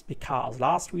this because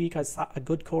last week I saw a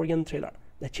good Korean thriller,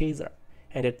 The Chaser,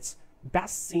 and its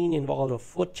best scene involved a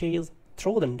foot chase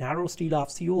through the narrow street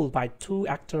of Seoul by two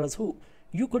actors who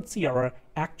you could see are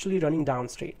actually running down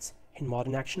streets. In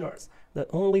modern actioners, the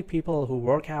only people who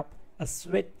work up a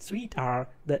suite are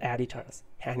the editors.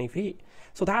 Anyway,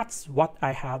 so that's what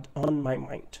I had on my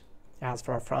mind. As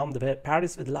for From the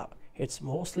Paris with Love, it's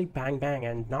mostly bang bang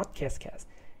and not kiss kiss.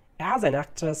 As an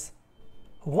actress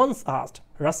once asked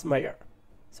Rhys Meyers,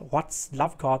 so what's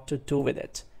love got to do with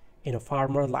it? In a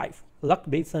former life, Luc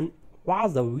Besson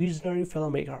was the visionary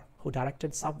filmmaker who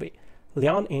directed Subway,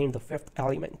 Leon and The Fifth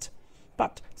Element.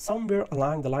 But somewhere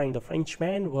along the line, the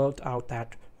Frenchman worked out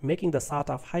that making the sort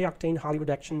of high-octane Hollywood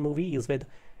action movies with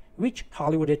which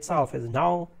Hollywood itself is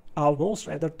now almost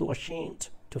rather too ashamed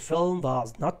to film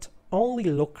was not only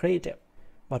lucrative,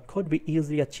 but could be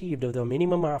easily achieved with a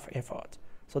minimum of effort.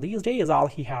 So these days, all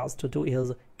he has to do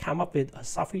is come up with a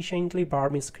sufficiently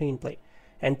barmy screenplay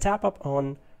and tap up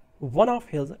on one of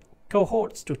his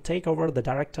cohorts to take over the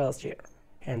director's chair.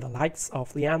 And the likes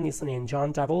of Liam Neeson and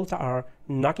John Travolta are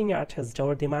knocking at his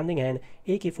door demanding an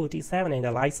AK-47 and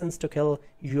a license to kill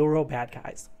Euro bad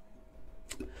guys.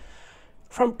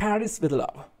 From Paris with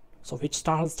Love, so which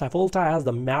stars Travolta as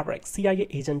the maverick CIA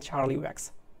agent Charlie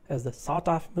Wax, is the sort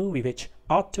of movie which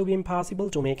ought to be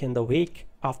impossible to make in the wake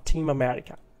of Team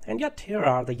America. And yet here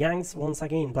are the Yanks once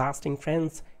again blasting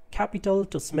France's capital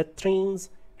to smithereens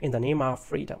in the name of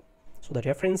freedom. So the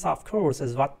difference, of course,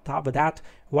 is that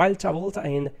while Travolta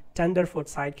and tenderfoot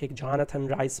sidekick Jonathan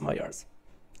Rhys Meyers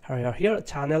are here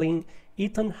channeling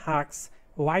Ethan Hawke's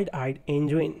wide-eyed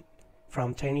engine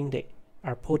from Training Day,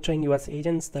 are portraying US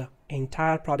agents, the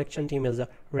entire production team is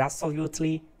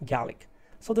resolutely Gallic.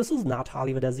 So this is not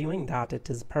Hollywood assuming that it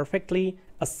is perfectly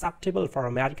acceptable for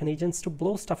American agents to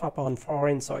blow stuff up on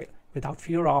foreign soil without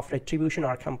fear of retribution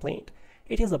or complaint.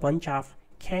 It is a bunch of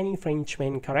canny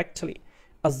Frenchmen correctly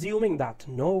assuming that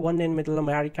no one in Middle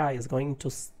America is going to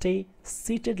stay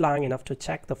seated long enough to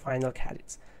check the final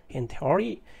credits. In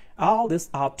theory, all this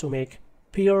ought to make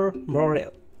Pierre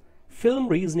Morel film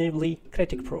reasonably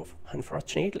critic-proof.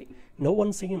 Unfortunately, no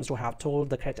one seems to have told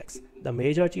the critics, the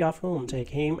majority of whom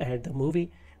take aim at the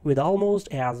movie with almost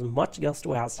as much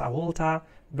gusto as Travolta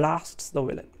blasts the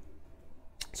villain.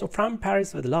 So From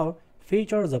Paris with Love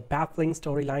features a baffling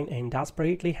storyline and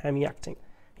desperately hammy acting,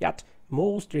 yet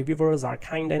most reviewers are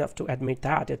kind enough to admit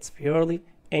that it's fairly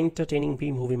entertaining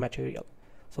B-movie material.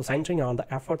 So centering on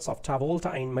the efforts of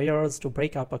Travolta and Meyers to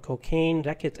break up a cocaine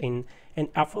racket in an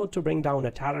effort to bring down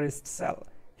a terrorist cell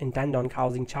intent on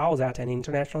causing chaos at an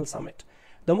international summit.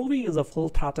 The movie is a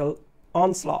full-throttle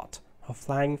onslaught of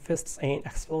flying fists and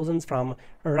explosions from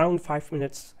around 5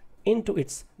 minutes into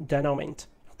its denouement,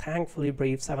 thankfully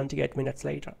brief 78 minutes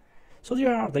later. So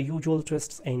there are the usual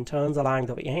twists and turns along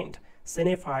the way, and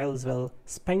cinephiles will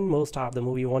spend most of the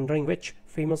movie wondering which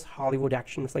famous Hollywood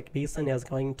action flick Besson is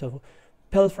going to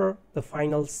pilfer the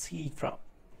final scene from.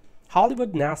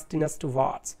 Hollywood nastiness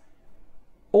towards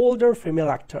older female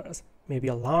actors may be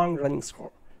a long-running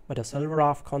score, but a silver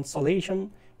of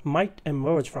consolation might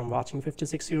emerge from watching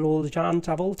 56-year-old John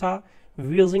Travolta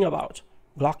whizzing about,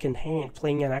 Glock in hand,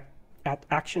 playing at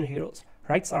action heroes,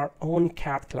 writes our own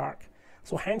Cat Clark.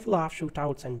 So handful of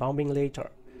shootouts and bombing later,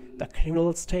 the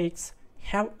criminal stakes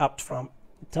have upped from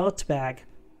dirtbag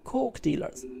coke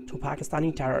dealers to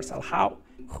Pakistani terror cell. How?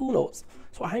 Who knows?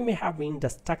 So I may have been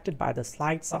distracted by the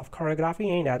slides of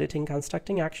choreography and editing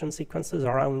constructing action sequences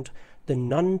around the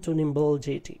none too nimble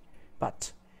JT,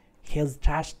 but his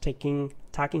trash-taking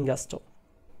gusto,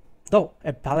 though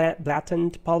a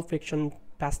blatant Pulp Fiction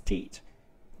pastiche,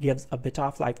 gives a bit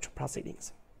of life to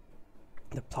proceedings.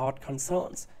 The plot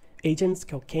concerns agents,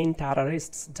 cocaine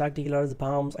terrorists, drug dealers,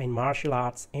 bombs, and martial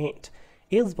arts, and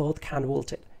is both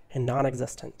convoluted and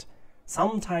non-existent,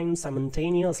 sometimes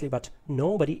simultaneously, but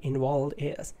nobody involved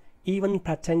is even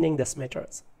pretending this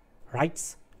matters.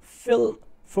 Writes film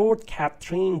Fort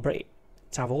Catherine Bray.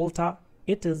 Travolta,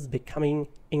 it is becoming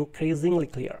increasingly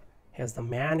clear, is the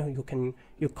man who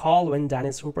you call when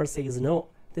Dennis Hooper says no,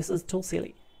 this is too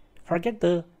silly. Forget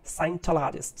the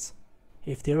Scientologists.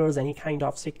 If there is any kind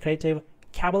of secretive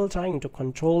cabal trying to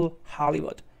control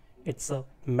Hollywood, it's a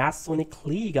Masonic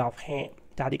league of ham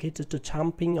dedicated to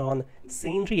chomping on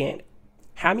scenery and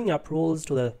hamming up rules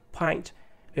to the point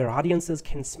where audiences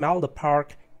can smell the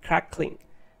pork crackling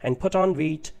and put on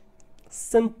weight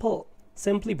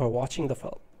simply by watching the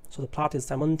film. So the plot is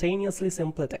simultaneously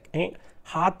simplistic and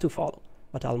hard to follow,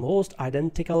 but almost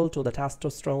identical to the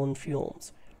testosterone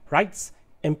fumes. Writes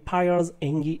Empire's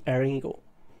Engie Erigo.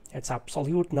 It's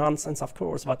absolute nonsense, of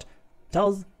course, but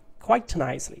does quite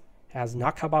nicely as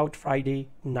Knockabout Friday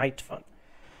Night Fun.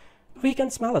 We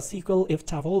can smell a sequel if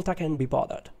Travolta can be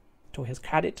bothered. To his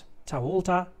credit,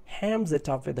 Travolta hams it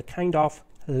up with the kind of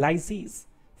laissez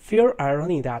fair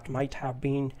irony that might have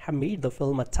made the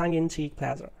film a tongue-in-cheek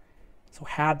pleasure. So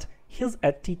had his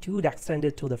attitude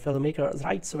extended to the filmmakers,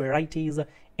 writes varieties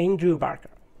Andrew Barker.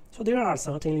 So there are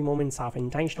certainly moments of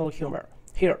intentional humor.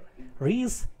 Here,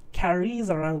 Rhys carries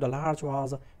around a large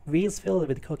vase filled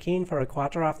with cocaine for a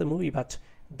quarter of the movie, but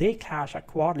they clash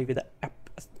awkwardly with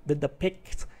the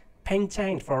picked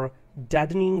penchant for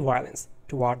deadening violence.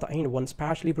 Toward the end, one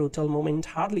especially brutal moment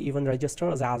hardly even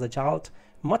registers as a jolt,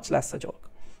 much less a joke.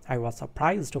 I was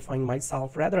surprised to find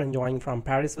myself rather enjoying From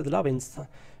Paris with Love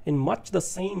in much the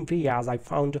same way as I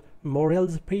found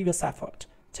Morel's previous effort,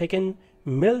 taken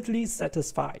mildly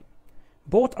satisfied.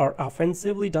 Both are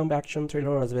offensively dumb action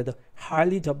thrillers with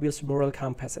highly dubious moral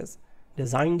compasses,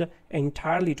 designed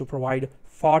entirely to provide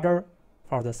fodder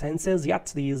for the senses,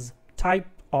 yet these type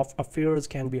of affairs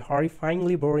can be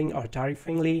horrifyingly boring or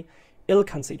terrifyingly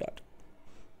ill-considered.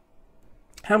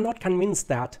 I'm not convinced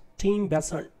that Team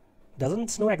Besson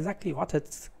doesn't know exactly what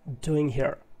it's doing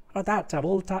here, or that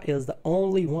Travolta is the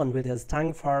only one with his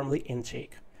tongue firmly in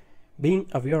cheek. Being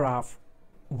aware of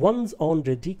one's own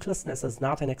ridiculousness is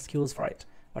not an excuse for it,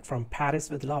 but From Paris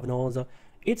with Love knows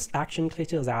its action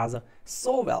cliches as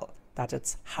so well that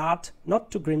it's hard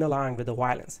not to grin along with the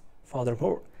violence.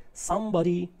 Furthermore,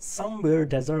 somebody somewhere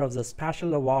deserves a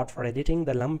special award for editing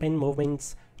the lumpen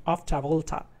movements of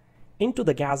Travolta into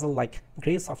the gazelle-like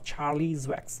grace of Charlie's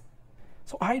wax.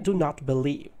 So I do not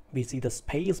believe we see the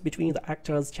space between the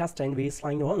actor's chest and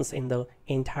waistline once in the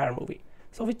entire movie,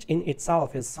 so which in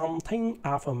itself is something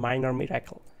of a minor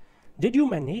miracle. Did you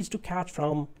manage to catch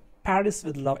From Paris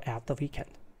with Love at the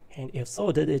weekend? And if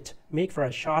so, did it make for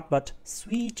a short but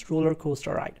sweet roller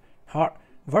coaster ride? Or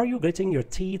were you gritting your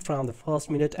teeth from the first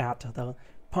minute at the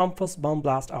pompous bomb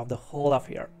blast of the whole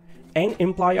affair? An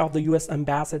employee of the US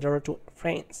ambassador to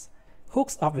France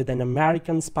hooks up with an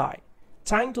American spy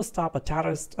trying to stop a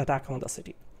terrorist attack on the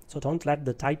city. So don't let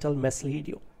the title mislead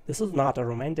you. This is not a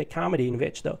romantic comedy in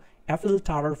which the Eiffel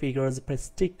Tower figures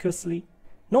prestigiously.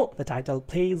 No, the title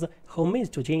pays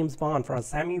homage to James Bond for a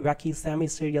semi-wacky,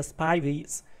 semi-serious spy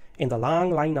piece in the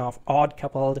long line of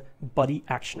odd-coupled buddy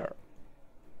actioner.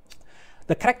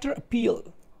 The character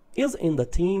appeal is in the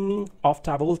theme of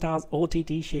Travolta's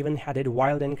OTT shaven-headed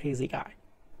wild and crazy guy,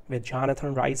 with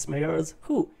Jonathan Rhys Meyers,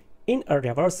 who, in a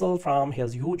reversal from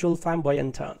his usual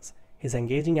flamboyant turns, is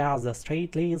engaging as the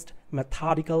straight-laced,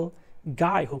 methodical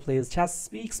guy who plays chess,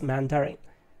 speaks Mandarin,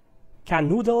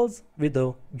 canoodles with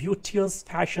the beauteous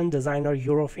fashion designer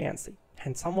Eurofancy,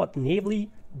 and somewhat naively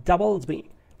doubles being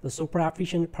the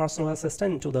super-efficient personal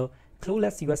assistant to the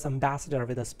clueless US ambassador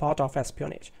with a spot of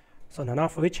espionage, so none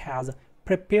of which has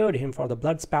prepared him for the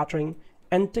blood-spattering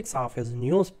antics of his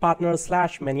news partner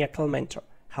slash maniacal mentor.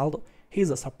 Although he's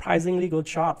a surprisingly good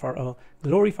shot for a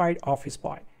glorified office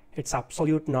boy. It's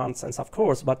absolute nonsense, of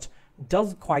course, but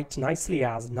does quite nicely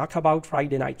as Knockabout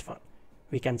Friday Night Fun.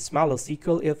 We can smell a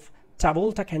sequel if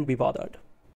Travolta can be bothered.